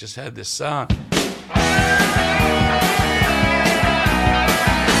room that just had this sound.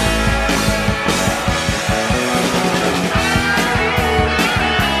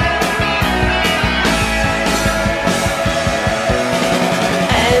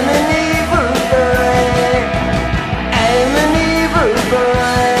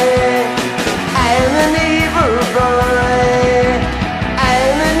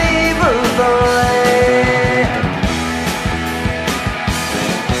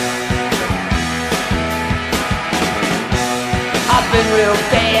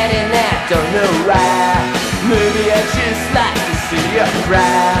 Don't know why. Maybe I just like to see you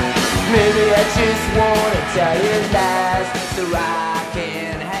cry. Maybe I just wanna tell you lies so I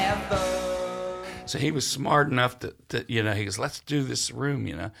can have fun. So he was smart enough to he goes, let's do this room,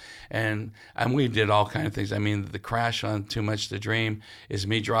 and we did all kind of things. I mean, the crash on Too Much to Dream is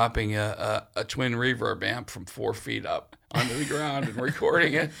me dropping a twin reverb amp from 4 feet up onto the ground and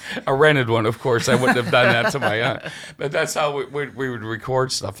recording it. A rented one, of course. I wouldn't have done that to my own. But that's how we would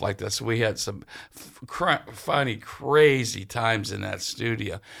record stuff like this. We had some funny, crazy times in that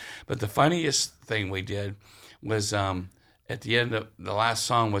studio. But the funniest thing we did was at the end of the last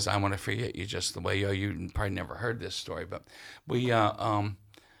song was I Want to Forget You Just the Way You Are. You probably never heard this story, but we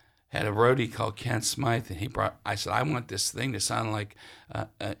had a roadie called Ken Smythe, and I said, I want this thing to sound like, an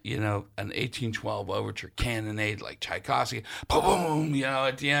 1812 overture cannonade, like Tchaikovsky, boom,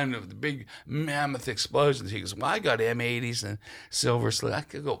 at the end of the big mammoth explosions. He goes, well, I got M80s and Silver Slate. I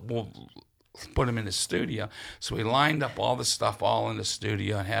could go, put them in the studio. So we lined up all the stuff all in the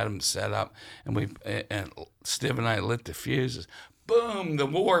studio and had them set up, and Stiv and I lit the fuses. Boom, the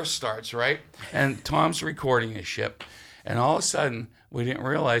war starts, right? And Tom's recording his ship, and all of a sudden, we didn't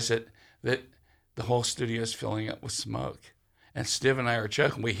realize that the whole studio is filling up with smoke. And Stiv and I are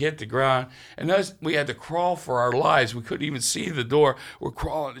choking. We hit the ground, and we had to crawl for our lives. We couldn't even see the door. We're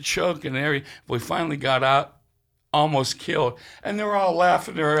crawling and choking and everything. We finally got out, almost killed, and they were all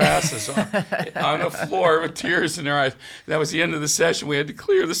laughing their asses off on the floor with tears in their eyes. That was the end of the session. We had to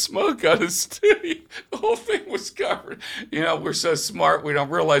clear the smoke out of the studio. The whole thing was covered. We're so smart, we don't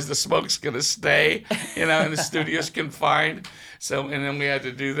realize the smoke's going to stay, and the studio's confined. So, and then we had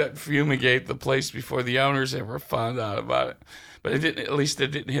to do that, fumigate the place before the owners ever found out about it. But at least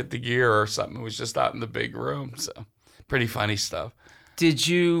it didn't hit the gear or something. It was just out in the big room. So pretty funny stuff. Did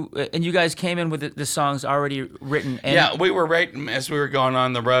you, and you guys came in with the songs already written? Yeah, we were writing as we were going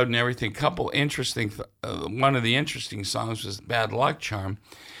on the road and everything. One of the interesting songs was Bad Luck Charm.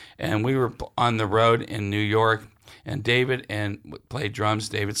 And we were on the road in New York, and David played drums.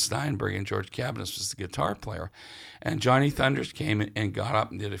 David Steinberg and George Cabanis was the guitar player. And Johnny Thunders came and got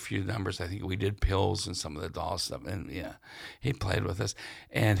up and did a few numbers. I think we did Pills and some of the Doll stuff. And yeah, he played with us.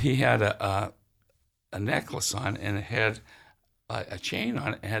 And he had a necklace on, and it had a chain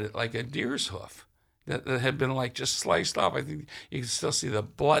on it. It had like a deer's hoof that had been like just sliced off. I think you can still see the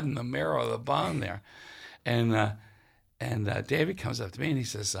blood and the marrow of the bone there. And David comes up to me and he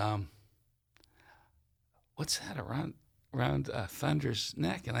says, what's that around Thunder's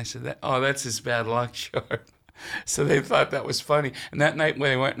neck? And I said, that's his bad luck chart. So they thought that was funny. And that night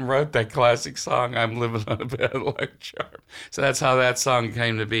when they went and wrote that classic song, I'm Living on a Bad Luck Charm. So that's how that song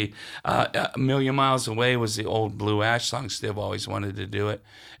came to be. A Million Miles Away was the old Blue Ash song. Steve always wanted to do it.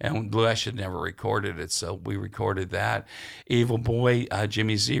 And Blue Ash had never recorded it, so we recorded that. Evil Boy,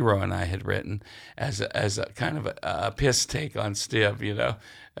 Jimmy Zero and I had written as a kind of a piss take on Steve,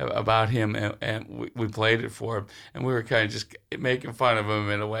 about him. And we played it for him. And we were kind of just making fun of him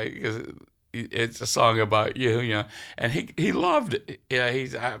in a way because it's a song about you, and he loved it. Yeah, he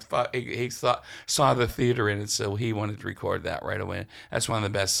saw the theater in it, so he wanted to record that right away. That's one of the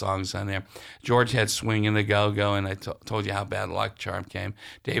best songs on there. George had Swing in the Go-Go, and I told you how Bad Luck Charm came.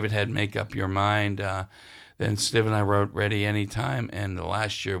 David had Make Up Your Mind. Then Steve and I wrote Ready Anytime, and the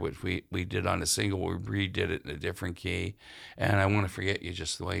last year, which we did on a single, we redid it in a different key. And I Want to Forget You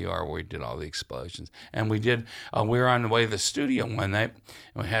Just the Way You Are, where we did all the explosions. And we were on the way to the studio one night,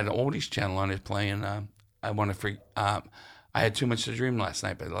 and we had an oldies channel on it playing I Want to Forget. I Had Too Much to Dream Last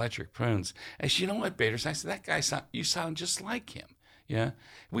Night by the Electric Prunes. And she, you know what, Baders? I said, that guy, you sound just like him. Yeah,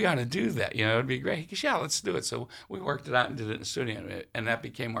 we ought to do that. It'd be great. He goes, yeah, let's do it. So we worked it out and did it in the studio, and that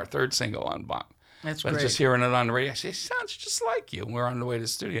became our third single on Bach. That's great. Just hearing it on the radio, I said, it sounds just like you. And we're on the way to the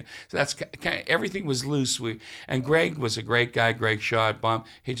studio. So that's kind of, everything was loose. And Greg was a great guy, Greg Shaw at Bomb.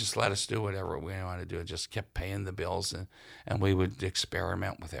 He just let us do whatever we wanted to do. It just kept paying the bills, and we would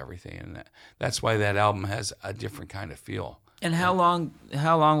experiment with everything. And that's why that album has a different kind of feel. And how long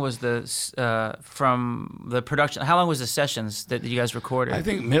was from the production? How long was the sessions that you guys recorded? I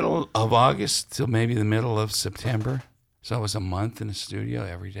think middle of August till maybe the middle of September. So it was a month in the studio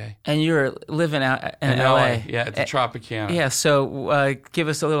every day. And you were living out in L.A. Yeah, at the Tropicana. Yeah, so give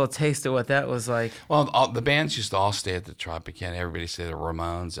us a little taste of what that was like. Well, the bands used to all stay at the Tropicana. Everybody stayed the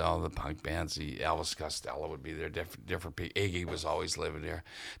Ramones, all the punk bands. Elvis Costello would be there, different people. Iggy was always living there.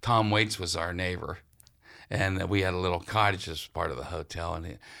 Tom Waits was our neighbor. And we had a little cottage as part of the hotel.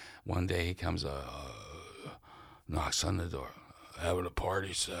 And one day he comes, knocks on the door. Having a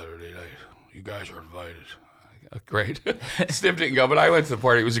party Saturday night. You guys are invited. Great. Steve didn't go, but I went to the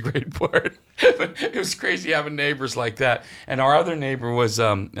party. It was a great party. It was crazy having neighbors like that. And our other neighbor was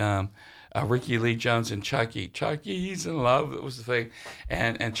Ricky Lee Jones and Chucky. Chucky, he's in love. That was the thing.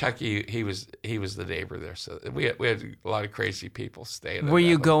 And Chucky, he was the neighbor there. So we had a lot of crazy people staying there. Were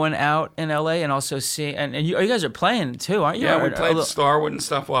you going out in L.A. and also seeing? And you guys are playing too, aren't you? Yeah, we played Starwood and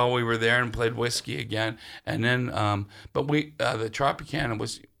stuff while we were there, and played Whiskey again. And then, but the Tropicana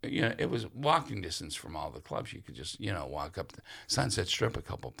was. It was walking distance from all the clubs. You could just, walk up the Sunset Strip a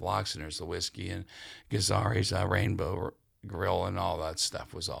couple blocks, and there's the Whiskey and Gazzari's Rainbow Grill and all that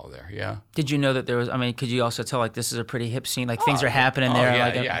stuff was all there. Yeah. Did you know that there was? I mean, could you also tell this is a pretty hip scene? Things are happening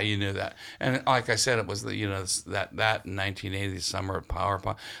there. Yeah, you knew that. And like I said, it was that in 1980, the summer of Power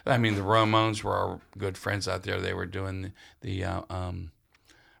Pop. I mean, the Ramones were our good friends out there. They were doing the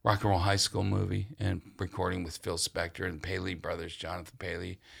Rock and Roll High School movie and recording with Phil Spector and Paley brothers, Jonathan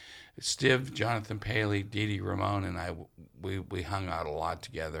Paley, Stiv, Jonathan Paley, Dee Dee Ramone, and I, we hung out a lot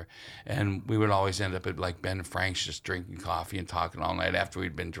together. And we would always end up at like Ben and Frank's just drinking coffee and talking all night after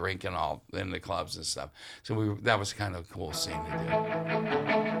we'd been drinking all in the clubs and stuff. So that was kind of a cool scene to do.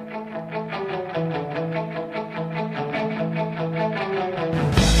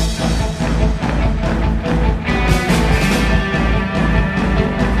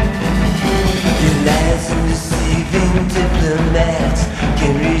 Lies and deceiving diplomats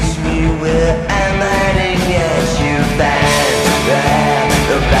can reach me where I'm hiding as you find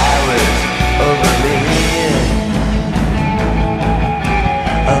the powers over me.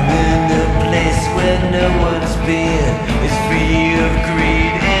 I'm in a place where no one's been. It's free of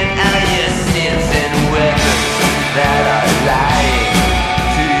greed and all your sins and weapons that are lying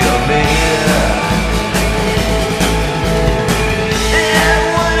to your man.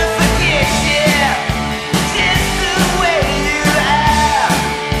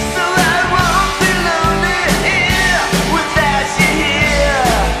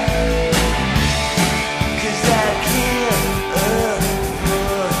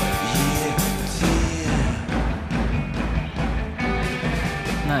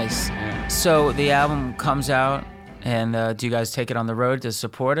 So the album comes out, and do you guys take it on the road to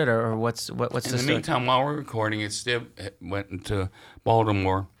support it, or what's the story? In the meantime, while we're recording it, Steve went into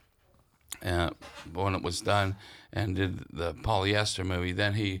Baltimore when it was done and did the Polyester movie.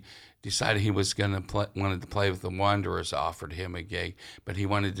 Then he decided he was wanted to play with the Wanderers. Offered him a gig, but he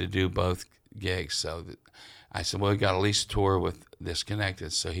wanted to do both gigs. So I said, well, we got at least tour with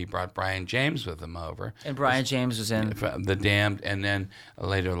Disconnected. So he brought Brian James with him over. And Brian James was in The Damned, and then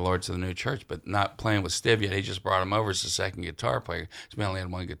later the Lords of the New Church, but not playing with Steve yet. He just brought him over as the second guitar player. He only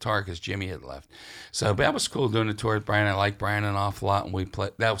had one guitar because Jimmy had left. So that was cool doing the tour with Brian. I liked Brian an awful lot, and we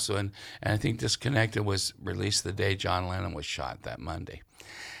played. That was and I think Disconnected was released the day John Lennon was shot, that Monday.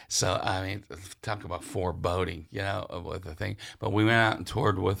 So, I mean, talk about foreboding, with the thing. But we went out and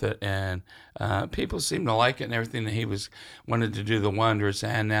toured with it, and people seemed to like it and everything. He wanted to do the Wanderers,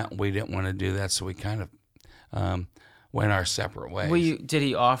 and that we didn't want to do that, so we kind of went our separate ways. Did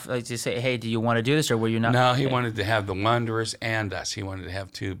he offer, like, to say, hey, do you want to do this, or were you not? No, he wanted to have the Wanderers and us. He wanted to have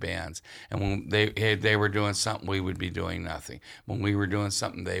two bands. And when they were doing something, we would be doing nothing. When we were doing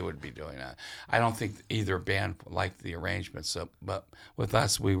something, they would be doing that. I don't think either band liked the arrangement. So, but with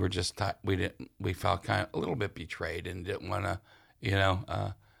us, we were just we felt kind of a little bit betrayed and didn't want to,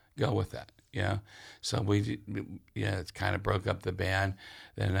 go with that. So it kind of broke up the band.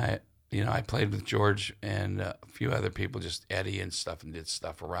 Then I played with George and a few other people, just Eddie and stuff, and did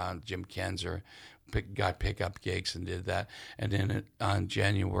stuff around. Jim Kenzer got pickup gigs and did that. And then on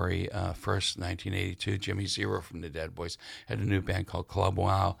January 1st, 1982, Jimmy Zero from the Dead Boys had a new band called Club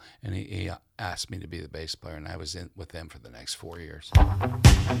Wow, and he asked me to be the bass player, and I was in with them for the next 4 years.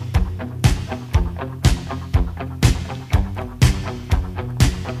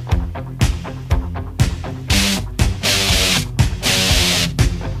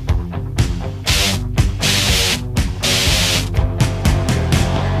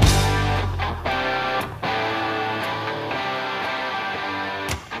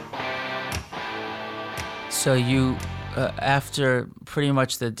 So you, after pretty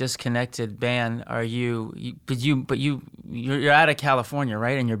much the Disconnected band, you're out of California,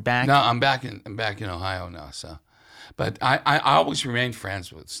 right? And you're back. No, I'm back in Ohio now. So, but I always remained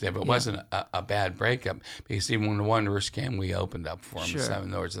friends with Steve. It wasn't a bad breakup, because even when the Wanderers came, we opened up for him. Sure.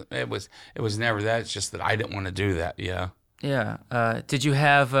 Seven Doors. It was never that. It's just that I didn't want to do that. Yeah. Did you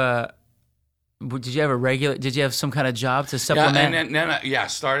have Did you have some kind of job to supplement? Yeah,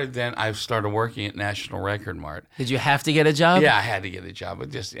 and then I started working at National Record Mart. Did you have to get a job? Yeah, I had to get a job.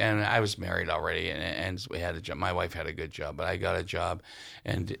 And I was married already, and we had a job. My wife had a good job, but I got a job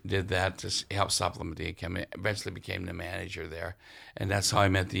and did that to help supplement the income. Eventually became the manager there, and that's how I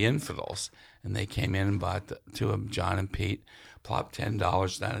met the Infidels. And they came in and bought the two of them, John and Pete, plopped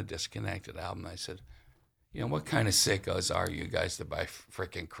 $10 down a Disconnected album. I said, what kind of sickos are you guys to buy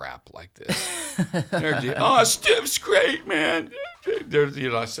freaking crap like this? Stive's great, man. There's,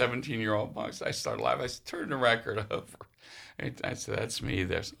 17-year-old punks. I started laughing. I said, turn the record over. And I said, that's me.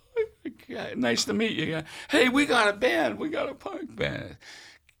 There's, nice to meet you. Hey, we got a band. We got a punk band.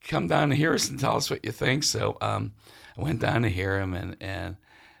 Come down to hear us and tell us what you think. So I went down to hear them, and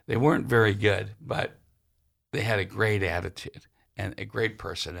they weren't very good, but they had a great attitude and great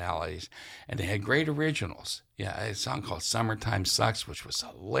personalities, and they had great originals. Yeah, a song called "Summertime Sucks," which was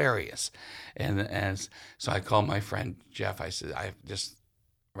hilarious. And so I called my friend Jeff. I said, I just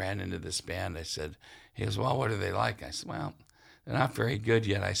ran into this band. I said, he goes, well, what are they like? I said, well, they're not very good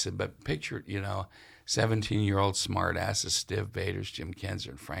yet. I said, but picture, 17-year-old smart asses, Stiv Bators, Jim Kenzer,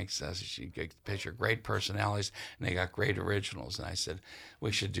 and Frank Sessions. You could picture great personalities, and they got great originals. And I said,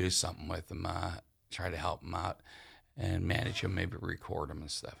 we should do something with them, try to help them out and manage them, maybe record them and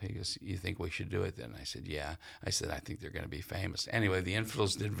stuff. He goes, you think we should do it then? I said, yeah. I said, I think they're going to be famous. Anyway, the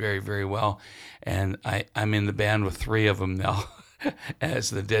Infidels did very, very well, and I'm in the band with 3 of them now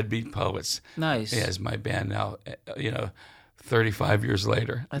as the Deadbeat Poets. Nice. Yeah, as my band now, 35 years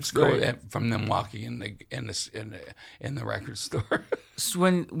later. That's Go great. from them walking in the record store. So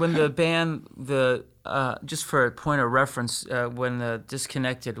when the band, just for a point of reference, when the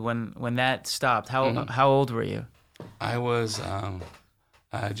Disconnected, when that stopped, how old were you? I was I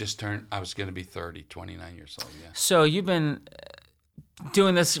was going to be 29 years old, yeah. So you've been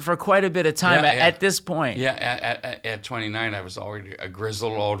doing this for quite a bit of time at this point. Yeah, at 29, I was already a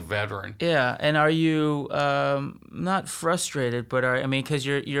grizzled old veteran. Yeah, and are you not frustrated, but because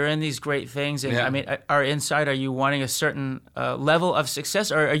you're in these great things, and Yeah. are you wanting a certain level of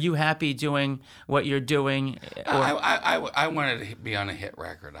success, or are you happy doing what you're doing? I wanted to be on a hit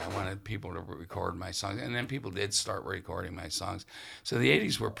record. I wanted people to record my songs, and then people did start recording my songs. So the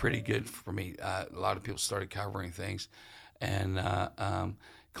 80s were pretty good for me. A lot of people started covering things. And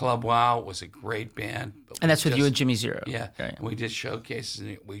Club Wow was a great band. And that's with you and Jimmy Zero. Yeah. Right. And we did showcases,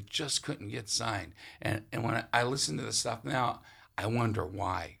 and we just couldn't get signed. And when I listen to the stuff now, I wonder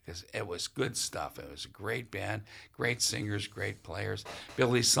why, because it was good stuff. It was a great band, great singers, great players.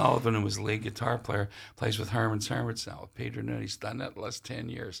 Billy Sullivan, who was the lead guitar player, plays with Herman's Hermits now with Peter Noone. He's done that the last 10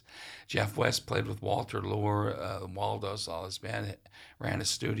 years. Jeff West played with Walter Lure, Waldos, all his band, ran a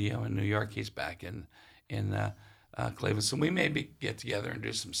studio in New York. He's back in Cleveland. So we maybe get together and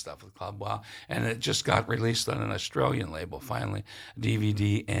do some stuff with Club Wow. And it just got released on an Australian label, finally,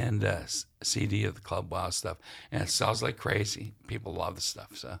 DVD and CD of the Club Wow stuff. And it sells like crazy. People love the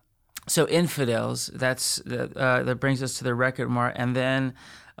stuff. So Infidels, that brings us to the record mark. And then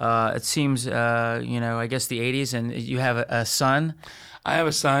it seems, I guess the 80s, and you have a son. I have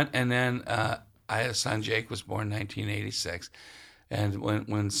a son, and then I had a son. Jake was born in 1986. And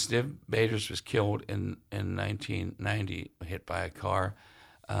when Stiv Bators was killed in 1990, hit by a car,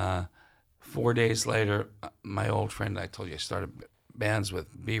 4 days later, my old friend, I told you I started bands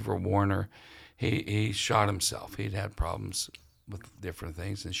with, Beaver Warner, he shot himself. He'd had problems with different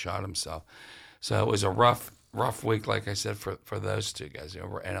things and shot himself. So it was a rough week, like I said, for those two guys.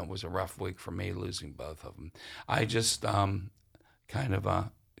 And it was a rough week for me, losing both of them. I just kind of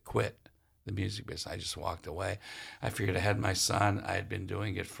quit the music business. I just walked away. I figured I had my son. I had been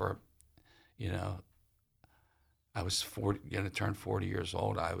doing it for, I was going to turn 40 years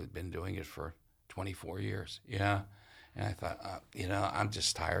old. I had been doing it for 24 years. Yeah. And I thought, I'm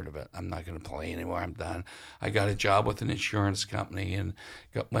just tired of it. I'm not going to play anymore. I'm done. I got a job with an insurance company and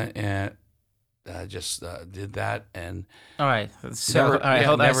just did that. And all right. So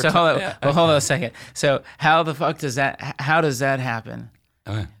hold on a second. So how the fuck does that happen?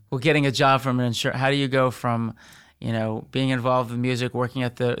 Well, getting a job from an insurance, how do you go from, being involved in music, working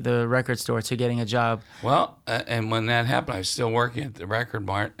at the record store, to getting a job? Well, and when that happened, I was still working at the Record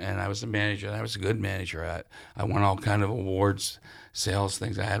Mart, and I was a manager, and I was a good manager. I won all kind of awards, sales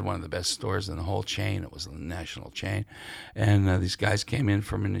things. I had one of the best stores in the whole chain. It was a national chain. And these guys came in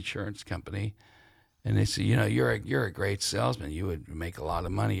from an insurance company, and they said, you're a great salesman. You would make a lot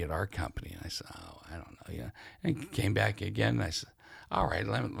of money at our company. And I said, I don't know. And came back again, and I said, all right,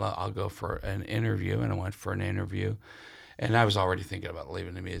 I'll go for an interview. And I went for an interview. And I was already thinking about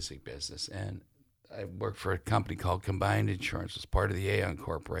leaving the music business. And I worked for a company called Combined Insurance. It's part of the Aon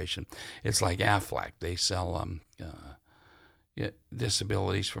Corporation. It's like Aflac. They sell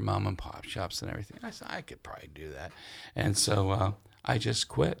disabilities for mom and pop shops and everything. I said, I could probably do that. And so I just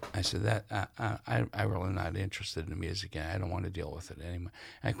quit. I said that I'm really not interested in music, and I don't want to deal with it anymore.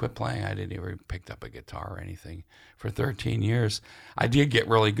 I quit playing. I didn't even pick up a guitar or anything for 13 years. I did get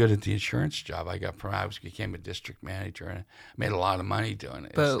really good at the insurance job. I became a district manager, and I made a lot of money doing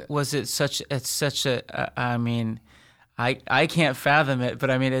it. But was it such a? I can't fathom it,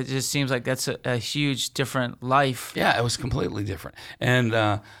 but it just seems like that's a huge different life. Yeah, it was completely different. And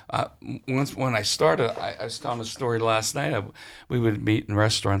when I started, I was telling a story last night. We would meet in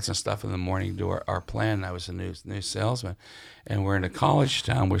restaurants and stuff in the morning, do our plan. I was a new salesman, and we're in a college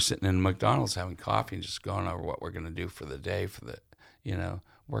town. We're sitting in McDonald's having coffee and just going over what we're going to do for the day,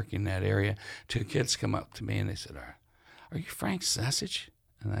 working in that area. 2 kids come up to me and they said, "Are you Frank Sessions?"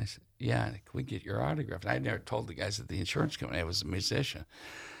 And I said, "Yeah, can we get your autograph?" And I never told the guys at the insurance company I was a musician.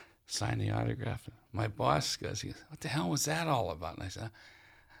 Signed the autograph. My boss goes, "What the hell was that all about?" And I said,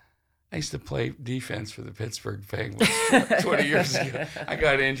 I used to play defense for the Pittsburgh Penguins 20 years ago. I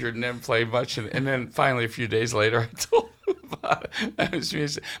got injured and didn't play much. And then finally, a few days later, I told them about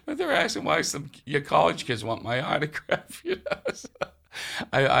it. But they're asking why your college kids want my autograph, you know. So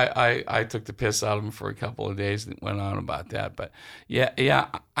I took the piss out of them for a couple of days and went on about that. But yeah.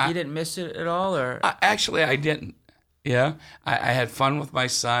 You didn't miss it at all, or? Actually, I didn't. Yeah, I had fun with my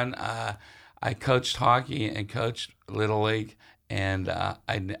son. I coached hockey and coached Little League. And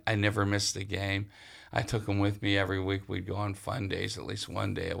I never missed a game. I took him with me every week. We'd go on fun days, at least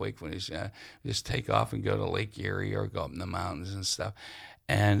one day a week, when he's just take off and go to Lake Erie or go up in the mountains and stuff.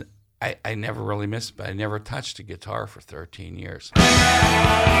 And I never really missed it, but I never touched a guitar for 13 years.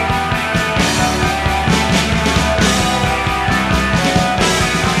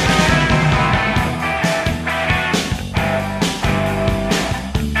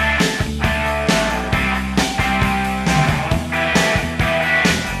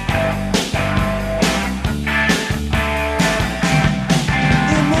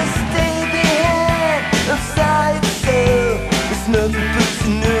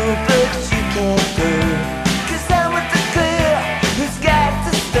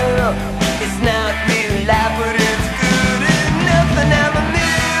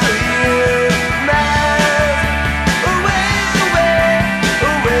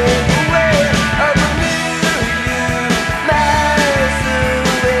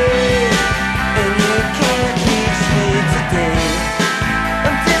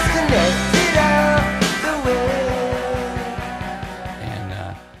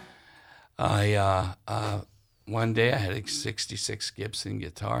 One day I had a 66 Gibson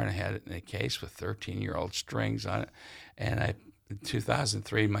guitar, and I had it in a case with 13-year-old strings on it. And in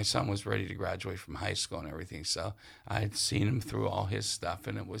 2003, my son was ready to graduate from high school and everything, so I had seen him through all his stuff,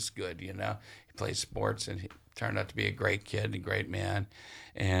 and it was good, you know. He played sports, and he turned out to be a great kid and a great man.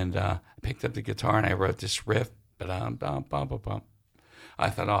 And I picked up the guitar, and I wrote this riff, ba-dum-bum-bum-bum-bum. I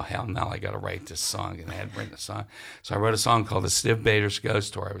thought, oh, hell, now I got to write this song, and I had written a song. So I wrote a song called The Stiv Bators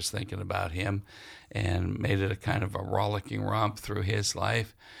Ghost Tour. I was thinking about him and made it a kind of a rollicking romp through his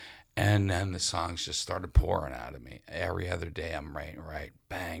life. And then the songs just started pouring out of me. Every other day I'm writing,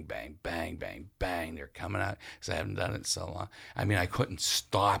 bang, bang, bang, bang, bang. They're coming out because I haven't done it in so long. I mean, I couldn't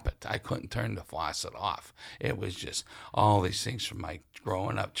stop it. I couldn't turn the faucet off. It was just all these things from my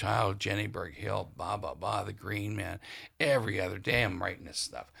growing up child, Jenny Berg Hill, Ba Ba Ba, The Green Man. Every other day I'm writing this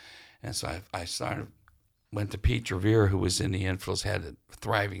stuff. And so I went to Pete Revere, who was in the Infidels, had a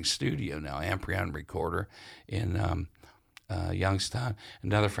thriving studio now, Amprion Recorder in Youngstown.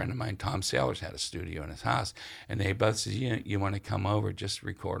 Another friend of mine, Tom Sailors, had a studio in his house, and they both said, you want to come over, just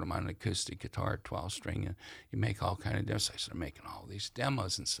record them on an acoustic guitar, 12-string, and you make all kind of demos. So I started making all these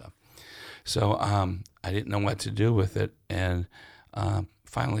demos and stuff. So I didn't know what to do with it, and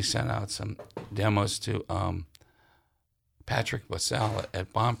finally sent out some demos to Patrick Wassell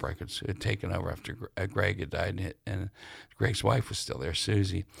at Bomb Records, who had taken over after Greg had died, and Greg's wife was still there,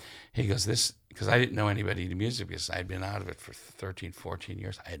 Susie. He goes, this, because I didn't know anybody in the music business. I'd been out of it for 13, 14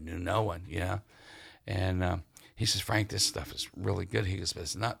 years. I knew no one, you know. And he says, Frank, this stuff is really good. He goes, but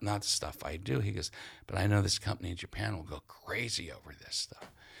it's not the stuff I do. He goes, but I know this company in Japan will go crazy over this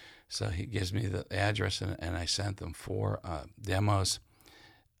stuff. So he gives me the address, and I sent them 4 demos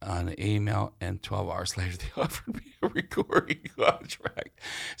on an email, and 12 hours later they offered me a recording contract.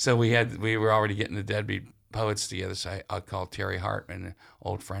 So we were already getting the Deadbeat Poets together. So I called Terry Hartman, an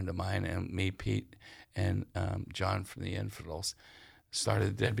old friend of mine, and me, Pete, and John from the Infidels,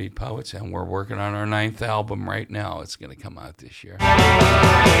 started the Deadbeat Poets, and we're working on our 9th album right now. It's going to come out this year.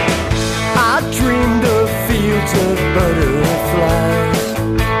 I dreamed of fields of butterflies,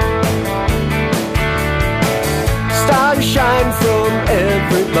 stars shine from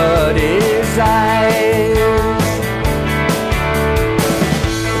everybody's eyes.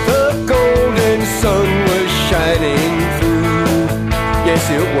 The golden sun was shining through, yes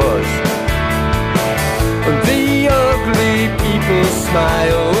it was. The ugly people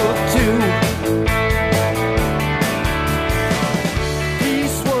smiled too.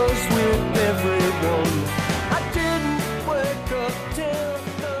 Peace was with everyone. I didn't wake up till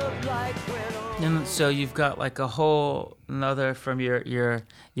the light went on. And so you've got like a whole another from your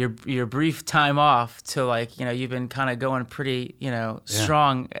brief time off to, like, you know, you've been kind of going pretty, you know,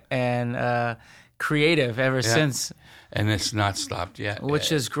 strong and creative ever since. and it's not stopped yet.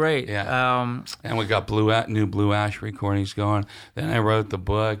 which is great. Yeah. And we got new Blue Ash recordings going. Then I wrote the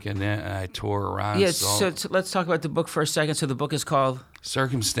book, and then I tore around. Yeah, so let's talk about the book for a second. So the book is called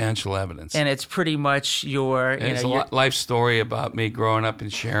Circumstantial Evidence. And it's pretty much your, It's a life story about me growing up in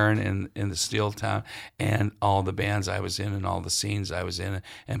Sharon in the steel town, and all the bands I was in and all the scenes I was in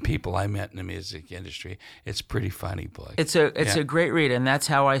and people I met in the music industry. It's a pretty funny book. It's a great read, and that's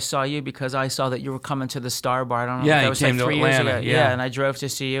how I saw you, because I saw that you were coming to the Star Bar. I don't know. Yeah, that you was came like to 3 years Atlanta, ago. yeah. And I drove to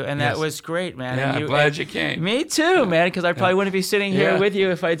see you, and Yes. that was great, man. Yeah, and I'm glad you came. Me too, man, because I probably wouldn't be sitting here Yeah. with you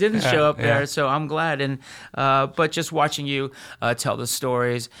if I didn't show up there. Yeah. So I'm glad. And but just watching you tell the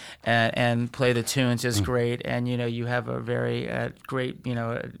stories and play the tunes is great. And you have a very great,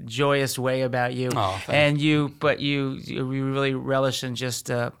 joyous way about you. Oh, thanks. And you really relish in just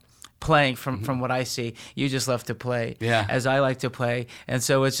playing from what I see. You just love to play, Yeah. as I like to play, and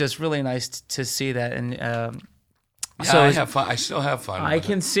so it's just really nice to see that. And Yeah, I have fun. I still have fun. I with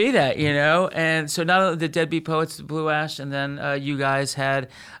can it. see that, and so not only the Deadbeat Poets, the Blue Ash, and then you guys had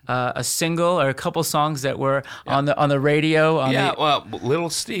a single or a couple songs that were on the radio. Well, Little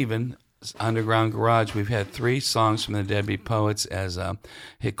Steven, Underground Garage, we've had 3 songs from the Deadbeat Poets as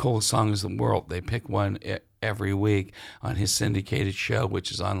hit coolest songs in the world. They pick one every week on his syndicated show,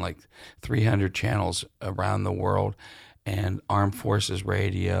 which is on like 300 channels around the world, and Armed Forces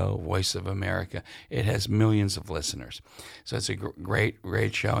Radio, Voice of America. It has millions of listeners. So it's a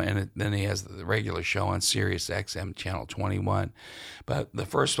great show. And then he has the regular show on Sirius XM Channel 21. But the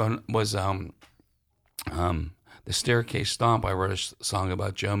first one was The Staircase Stomp. I wrote a song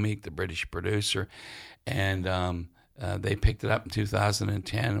about Joe Meek, the British producer, and they picked it up in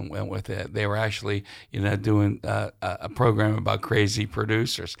 2010 and went with it. They were actually, doing a program about crazy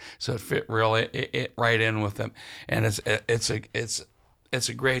producers, so it fit really right in with them. And it's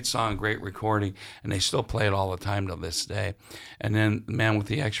a great song, great recording, and they still play it all the time to this day. And then Man with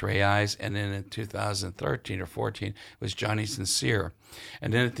the X-Ray Eyes, and then in 2013 or 14 was Johnny Sincere.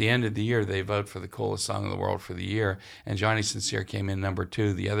 And then at the end of the year, they vote for the coolest song in the world for the year, and Johnny Sincere came in number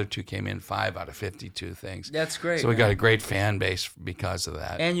 2. The other 2 came in 5 out of 52 things. That's great. So we got a great fan base because of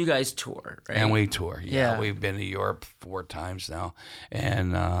that. And you guys tour, right? And we tour. Yeah. We've been to Europe 4 times now,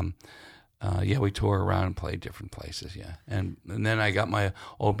 and we tour around and play different places. Yeah, and then I got my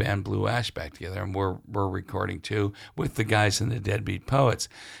old band Blue Ash back together, and we're recording too with the guys in the Deadbeat Poets.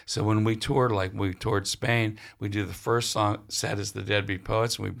 So when we toured, like we toured Spain, we do the first song set as the Deadbeat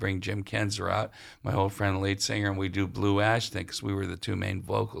Poets, and we bring Jim Kenzer out, my old friend lead singer, and we do Blue Ash thing because we were the 2 main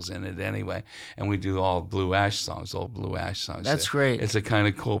vocals in it anyway, and we do all Blue Ash songs, old Blue Ash songs. That's great. It's a kind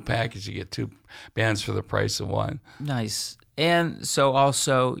of cool package. You get 2 bands for the price of 1. Nice. And so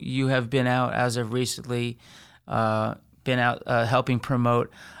also you have been out as of recently, helping promote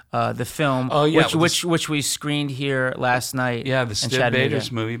the film, which we screened here last night. Yeah, the in Stib Chattanooga.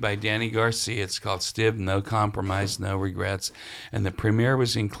 Baders movie by Danny Garcia. It's called Stib, No Compromise, No Regrets. And the premiere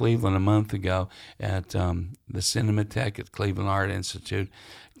was in Cleveland a month ago at the Cinematheque at Cleveland Art Institute.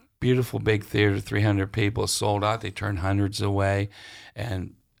 Beautiful big theater, 300 people, sold out. They turned hundreds away.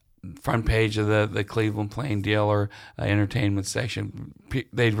 And front page of the Cleveland Plain Dealer entertainment section,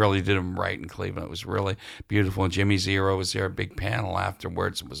 they really did them right in Cleveland. It was really beautiful. And Jimmy Zero was there, a big panel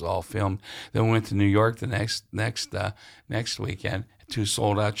afterwards. It was all filmed. Then we went to New York the next weekend. 2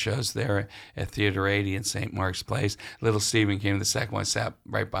 sold-out shows there at Theater 80 in St. Mark's Place. Little Steven came to the second one, sat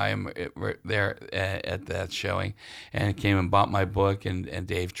right by him there at that showing, and came and bought my book and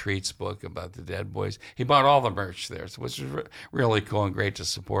Dave Treat's book about the Dead Boys. He bought all the merch there, which was really cool and great to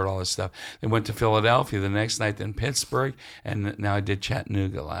support all this stuff. They went to Philadelphia the next night, then Pittsburgh, and now I did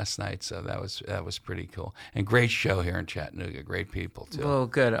Chattanooga last night, so that was pretty cool. And great show here in Chattanooga, great people, too. Well,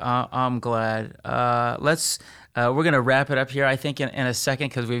 good. I'm glad. We're going to wrap it up here, I think, in a second,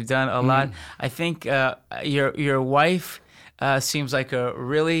 because we've done a lot. I think your wife seems like a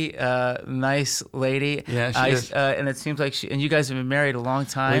really nice lady. Yeah, she is. And it seems like and you guys have been married a long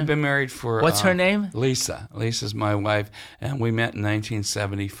time. We've been married for... What's her name? Lisa. Lisa's my wife, and we met in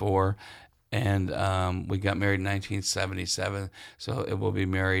 1974. And we got married in 1977, so it will be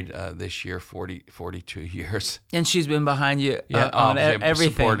married this year, 42 years. And she's been behind you on they've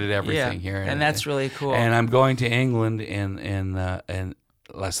everything. Supported everything here. And that's really cool. And I'm going to England in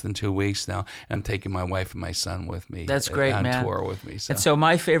less than 2 weeks now. I'm taking my wife and my son with me. That's great, on man. tour with me. So. And so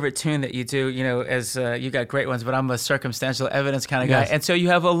my favorite tune that you do, as you got great ones, but I'm a circumstantial evidence kind of guy. Yes. And so you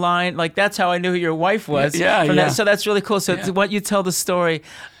have a line, like that's how I knew who your wife was. Yeah. That. So that's really cool. So why don't you tell the story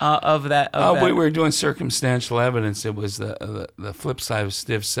of that? We were doing circumstantial evidence. It was the flip side of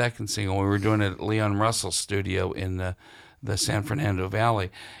Stiv's second single. We were doing it at Leon Russell's studio in the San Fernando Valley.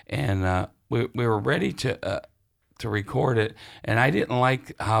 And we were ready to to record it, and I didn't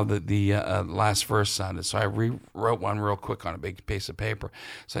like how the last verse sounded, so I rewrote one real quick on a big piece of paper.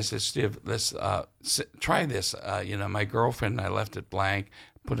 So I said, Steve, let's try this. My girlfriend and I left it blank,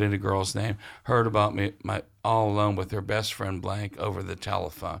 put in a girl's name, heard about me all alone with her best friend blank over the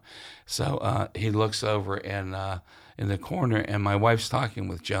telephone. So he looks over and in the corner, and my wife's talking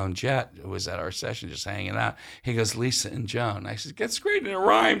with Joan Jett, who was at our session just hanging out. He goes, Lisa and Joan. I said, that's great, and it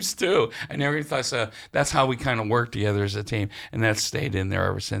rhymes too. I never thought so. That's how we kind of worked together as a team, and that's stayed in there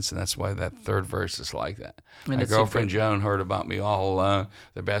ever since, and that's why that third verse is like that. My girlfriend Joan heard about me all alone,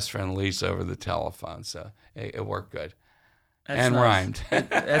 the best friend Lisa over the telephone, so it worked good. That's rhymed.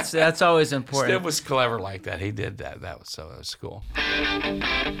 That's always important. Steve was clever like that. He did that. That was cool.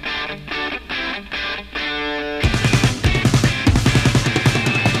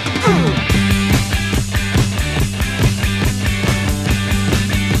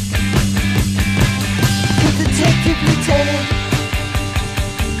 Detective Lieutenant,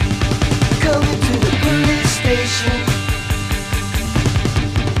 coming to the police station.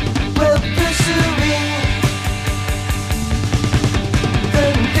 Well, pursuing the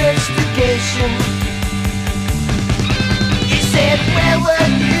investigation. He said, where were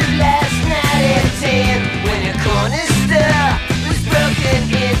you last night at 10 when your corner store was broken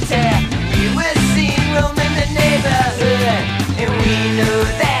into? You were seen roaming the neighborhood, and we know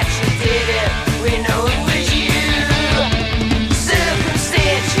that you did it. We know it was you.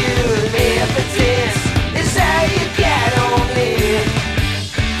 Circumstantial evidence is how you got on me.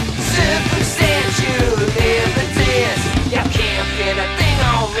 Circumstantial evidence, you can't pin a thing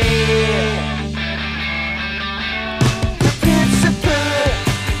on me. The principal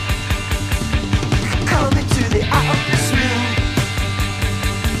coming to the office room.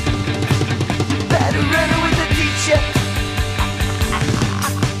 Better run with the teacher.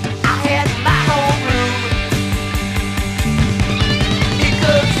 I had my own room. It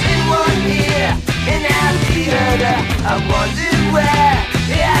goes in one ear and out the other. I wondered where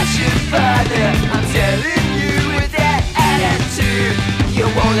I should bother. I'm telling you with that attitude, you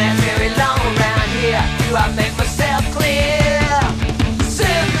won't last very long around here. Do I make myself clear?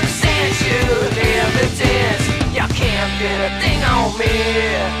 Circumstantial evidence, you can't pin a thing on me.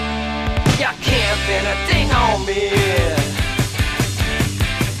 You can't pin a thing on me.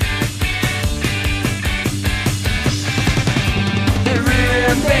 It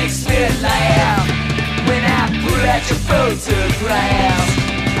really makes me laugh when I pull out your photograph.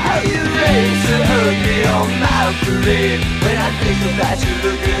 Are you ready to hug me on my parade when I think about you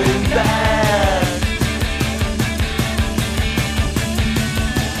looking back?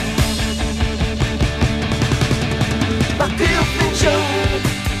 My girlfriend Joan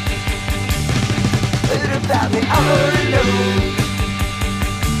heard about me all alone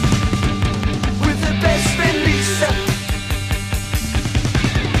with her best friend Lisa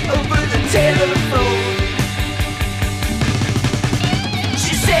over the telephone.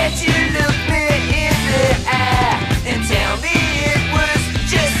 She said you looked me in the eye and tell me it was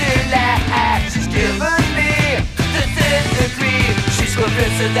just a lie. She's given me the third degree. She's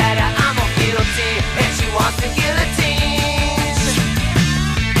convinced that I'm not guilty and she wants to guillotine.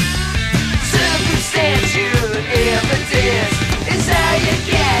 Circumstantial evidence is how you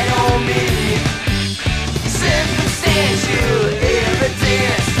get on me. Circumstantial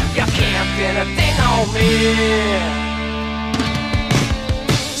evidence, you can't pin a thing on me.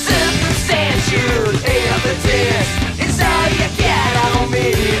 Circumstantial evidence is all you got on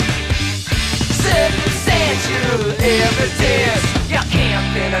me. Circumstantial evidence, you can't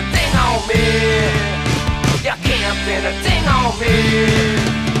pin a thing on me. You can't pin a thing on me.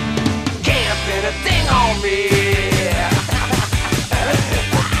 Can't pin a thing on me.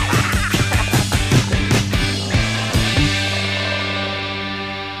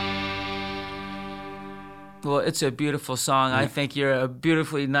 Well, it's a beautiful song. I think you're a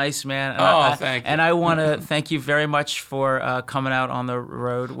beautifully nice man. Thank you. And I want to thank you very much for coming out on the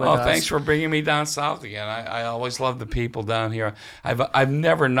road with us. Thanks for bringing me down south again. I always love the people down here. I've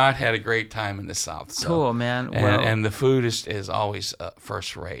never not had a great time in the South. So. Cool, man. And the food is always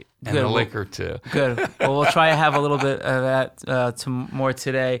first rate. And Good. the liquor, too. Good. Well, we'll try to have a little bit of that more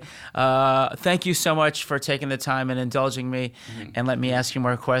today. Thank you so much for taking the time and indulging me and let me ask you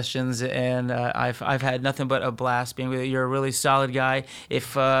more questions. And I've had nothing but a blast being with you. You're a really solid guy.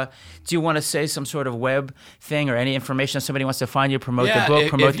 If do you want to say some sort of web thing or any information if somebody wants to find you, promote the book,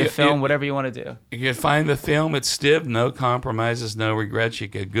 promote the film, whatever you want to do? You can find the film at Stiv, No Compromises, No Regrets. You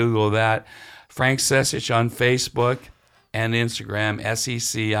could Google that. Frank Sesich on Facebook and Instagram,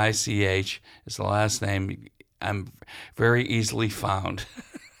 Secich is the last name. I'm very easily found.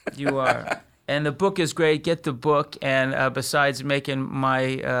 You are. And the book is great. Get the book. And besides making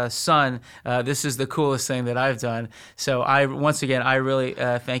my son, this is the coolest thing that I've done. So I really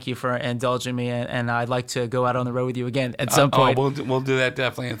thank you for indulging me, and I'd like to go out on the road with you again at some point. We'll do that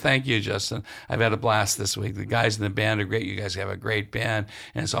definitely. And thank you, Justin. I've had a blast this week. The guys in the band are great. You guys have a great band,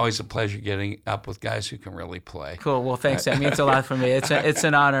 and it's always a pleasure getting up with guys who can really play. Cool. Well, thanks. That means a lot for me. It's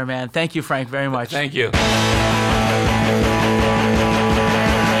an honor, man. Thank you, Frank, very much. Thank you.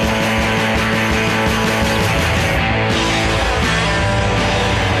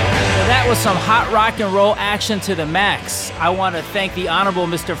 That was some hot rock and roll action to the max. I want to thank the Honorable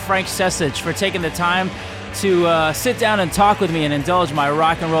Mr. Frank Sesich for taking the time to sit down and talk with me and indulge my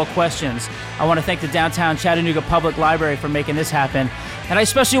rock and roll questions. I want to thank the Downtown Chattanooga Public Library for making this happen. And I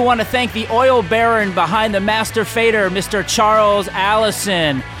especially want to thank the oil baron behind the master fader, Mr. Charles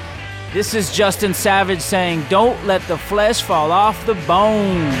Allison. This is Justin Savage saying, don't let the flesh fall off the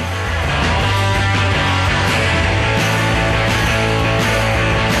bone.